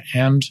another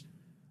and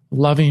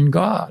loving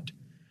God.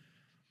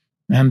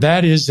 And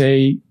that is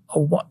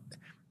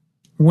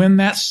when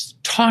that's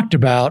talked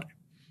about,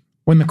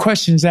 when the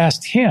question is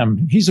asked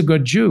him, he's a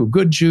good Jew.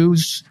 Good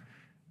Jews,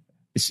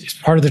 it's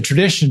part of the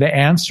tradition to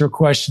answer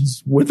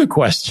questions with a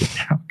question.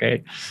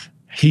 Okay.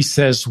 He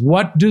says,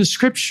 what do the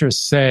scriptures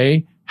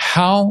say?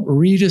 How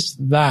readest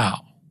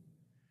thou?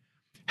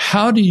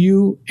 How do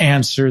you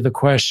answer the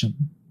question,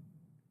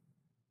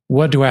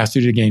 what do I have to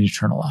do to gain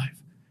eternal life?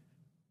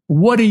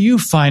 What do you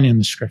find in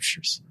the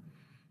scriptures?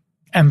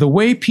 And the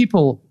way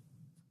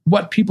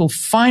what people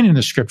find in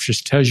the scriptures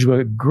tells you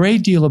a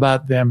great deal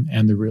about them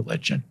and the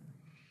religion.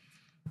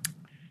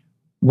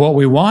 What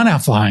we want to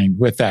find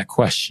with that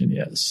question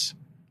is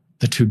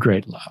the two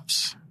great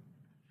loves.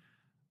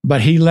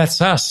 But he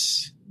lets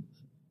us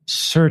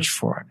search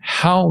for it.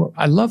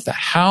 I love that.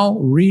 How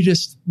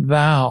readest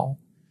thou?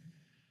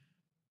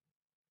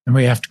 And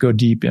we have to go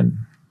deep in.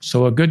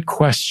 So a good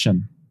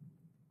question,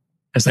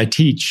 as I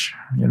teach,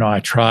 I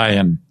try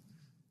and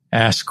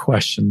ask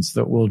questions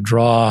that will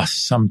draw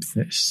some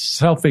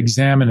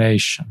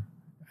self-examination,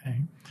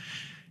 okay?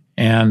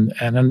 and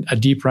a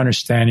deeper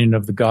understanding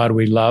of the God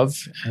we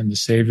love and the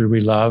Savior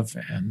we love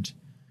and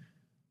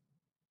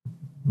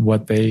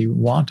what they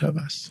want of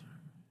us.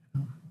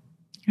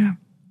 Yeah,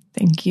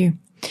 thank you.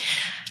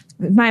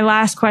 My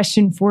last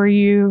question for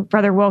you,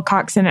 Brother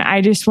Wilcox, and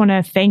I just want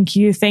to thank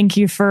you. Thank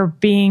you for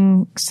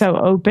being so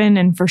open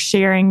and for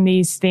sharing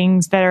these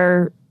things that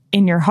are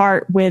in your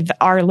heart with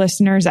our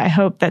listeners. I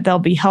hope that they'll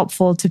be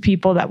helpful to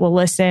people that will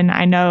listen.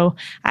 I know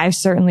I've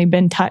certainly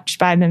been touched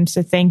by them,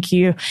 so thank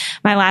you.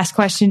 My last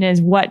question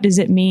is, what does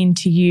it mean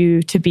to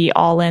you to be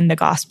all in the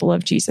gospel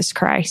of Jesus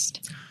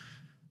Christ?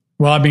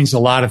 Well, it means a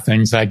lot of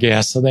things, I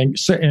guess. I think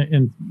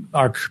in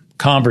our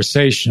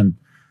conversation,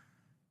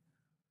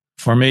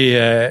 for me,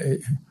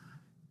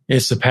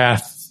 it's a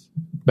path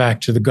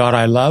back to the God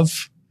I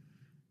love.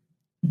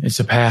 It's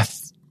a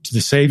path to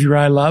the Savior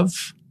I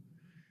love.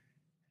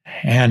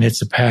 And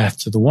it's a path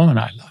to the woman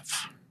I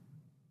love.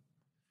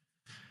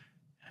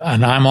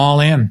 And I'm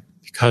all in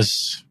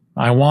because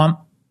I want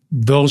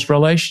those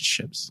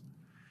relationships.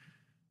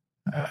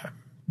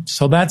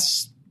 So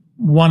that's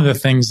one of the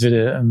things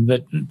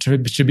that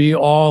to be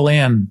all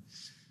in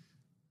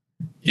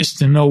is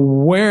to know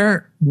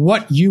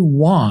what you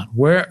want,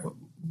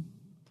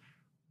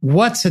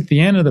 what's at the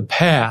end of the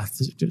path.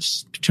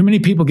 Just too many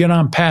people get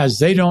on paths.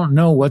 They don't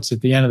know what's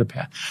at the end of the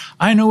path.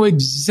 I know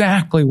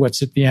exactly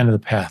what's at the end of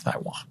the path I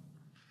want.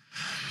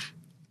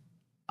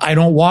 I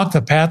don't walk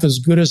the path as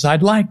good as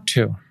I'd like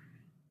to,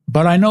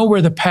 but I know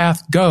where the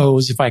path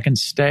goes if I can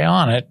stay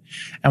on it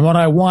and what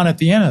I want at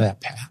the end of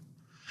that path.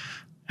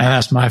 And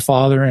ask my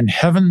Father in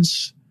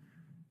heavens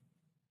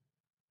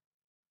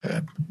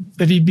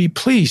that he'd be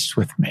pleased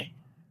with me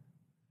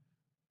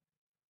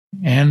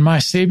and my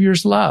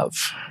Savior's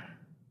love,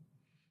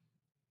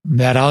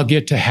 that I'll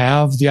get to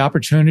have the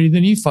opportunity the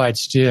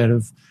Nephites did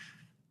of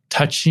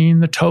touching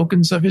the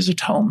tokens of his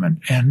atonement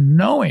and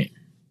knowing.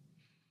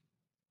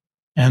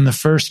 And the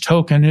first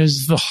token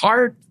is the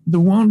heart,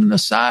 the wound in the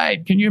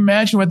side. Can you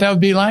imagine what that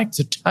would be like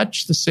to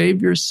touch the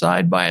Savior's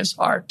side by his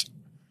heart?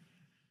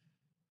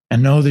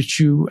 And know that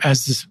you,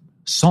 as the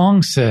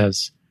song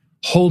says,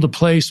 hold a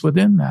place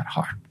within that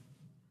heart.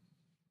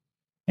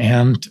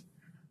 And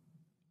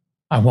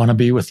I want to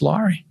be with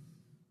Laurie.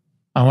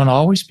 I want to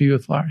always be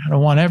with Laurie. I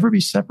don't want to ever be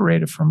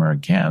separated from her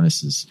again.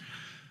 This is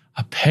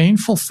a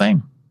painful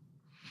thing.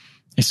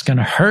 It's going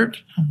to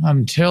hurt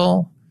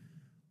until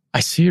I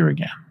see her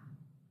again.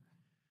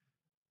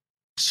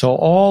 So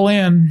all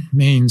in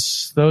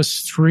means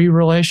those three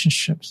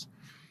relationships.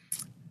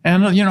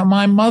 And,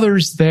 my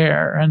mother's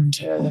there,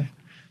 and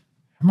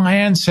my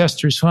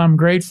ancestors who I'm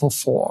grateful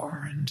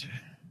for. And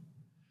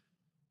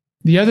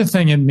the other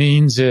thing it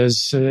means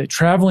is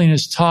traveling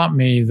has taught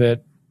me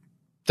that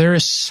there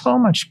is so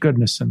much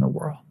goodness in the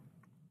world.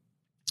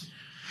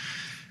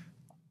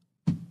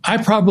 I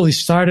probably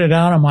started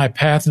out on my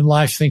path in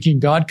life thinking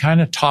God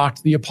kind of talked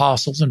to the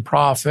apostles and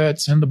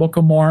prophets and the Book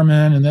of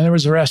Mormon, and then there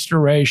was a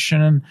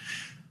restoration.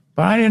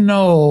 But I didn't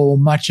know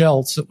much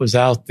else that was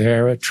out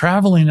there.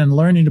 Traveling and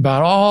learning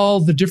about all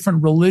the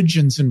different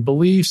religions and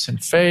beliefs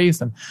and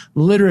faith and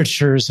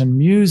literatures and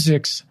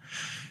musics,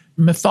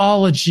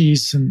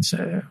 mythologies and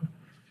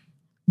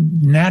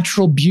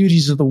natural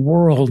beauties of the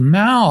world.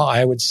 Now,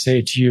 I would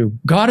say to you,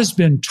 God has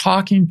been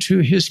talking to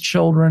his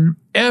children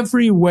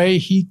every way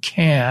he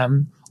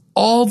can,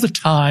 all the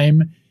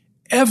time,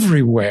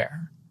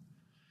 everywhere.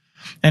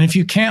 And if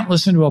you can't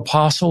listen to an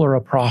apostle or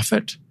a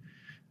prophet,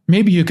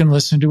 maybe you can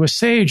listen to a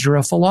sage or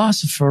a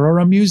philosopher or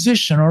a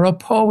musician or a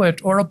poet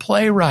or a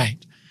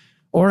playwright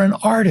or an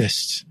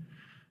artist,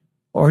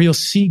 or you'll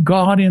see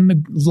God in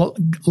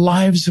the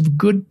lives of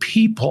good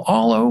people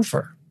all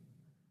over.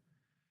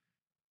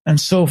 And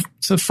so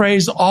the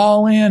phrase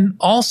all in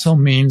also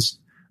means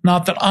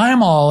not that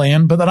I'm all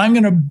in, but that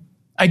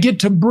I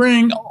get to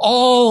bring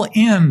all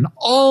in,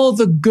 all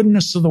the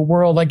goodness of the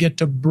world I get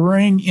to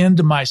bring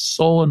into my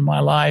soul and my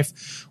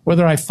life,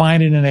 whether I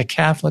find it in a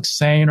Catholic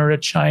saint or a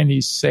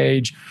Chinese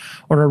sage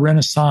or a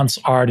Renaissance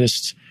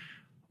artist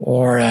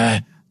or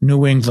a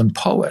New England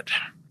poet.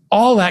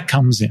 All that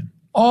comes in.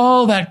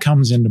 All that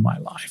comes into my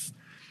life.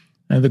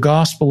 And the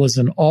gospel is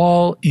an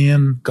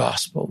all-in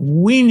gospel.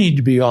 We need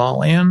to be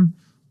all in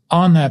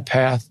on that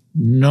path,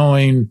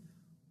 knowing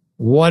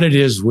what it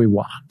is we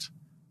want.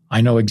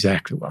 I know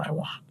exactly what I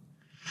want.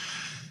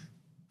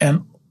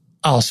 And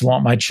I also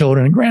want my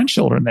children and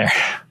grandchildren there.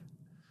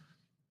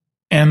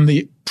 And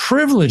the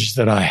privilege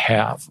that I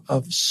have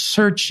of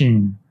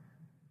searching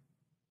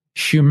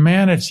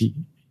humanity,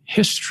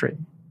 history,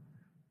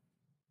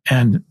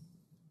 and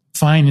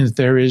finding that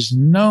there is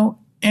no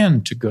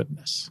end to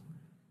goodness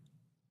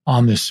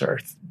on this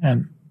earth.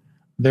 And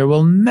there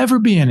will never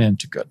be an end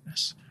to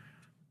goodness.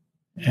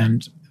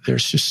 And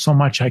there's just so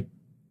much I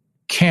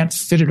can't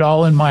fit it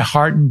all in my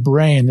heart and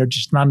brain. There's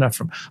just not enough.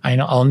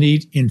 I'll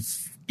need in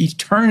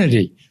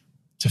eternity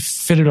to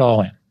fit it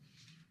all in.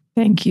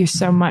 Thank you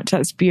so much.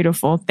 That's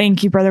beautiful.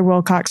 Thank you, Brother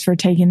Wilcox, for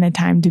taking the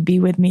time to be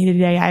with me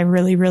today. I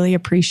really, really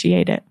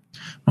appreciate it.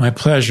 My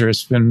pleasure.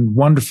 It's been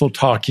wonderful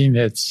talking.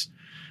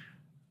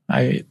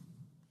 I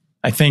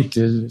think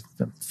the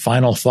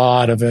final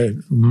thought of a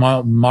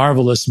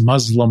marvelous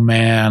Muslim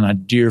man, a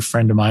dear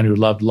friend of mine who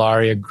loved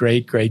Laurie a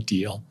great, great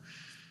deal.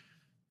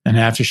 And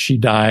after she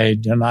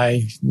died, and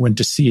I went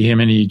to see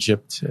him in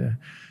Egypt,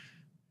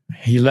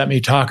 he let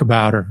me talk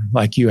about her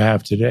like you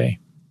have today.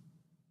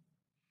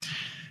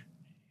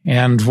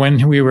 And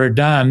when we were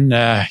done,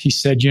 he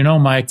said,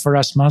 Mike, for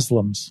us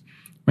Muslims,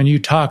 when you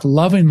talk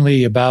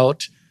lovingly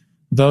about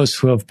those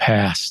who have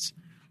passed,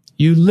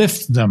 you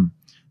lift them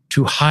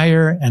to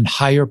higher and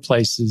higher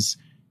places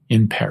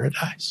in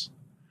paradise.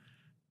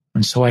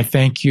 And so I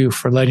thank you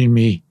for letting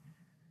me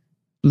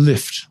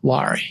lift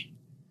Laurie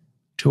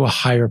to a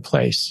higher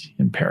place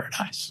in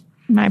paradise.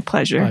 My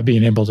pleasure. By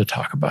being able to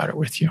talk about it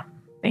with you.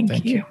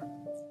 Thank you.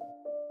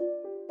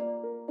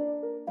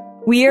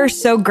 We are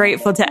so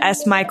grateful to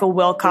S. Michael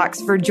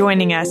Wilcox for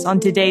joining us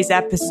on today's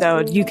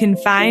episode. You can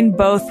find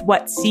both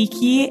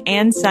Watsiki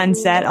and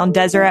Sunset on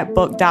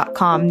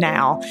DeseretBook.com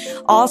now.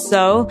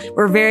 Also,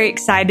 we're very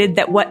excited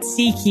that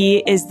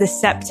Watsiki is the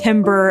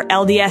September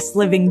LDS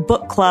Living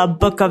Book Club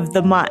Book of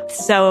the Month.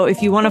 So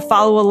if you want to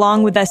follow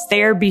along with us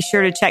there, be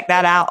sure to check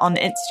that out on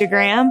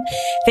Instagram.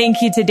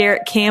 Thank you to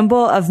Derek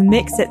Campbell of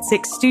Mix at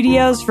Six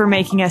Studios for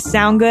making us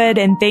sound good.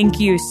 And thank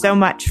you so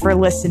much for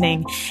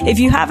listening. If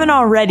you haven't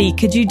already,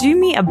 could you do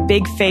me a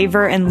big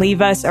favor and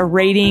leave us a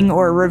rating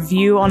or a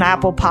review on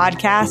Apple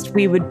Podcast?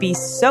 We would be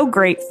so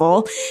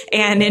grateful.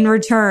 And in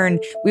return,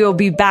 we will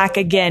be back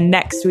again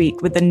next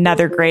week with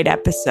another great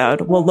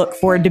episode. We'll look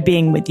forward to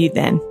being with you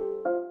then.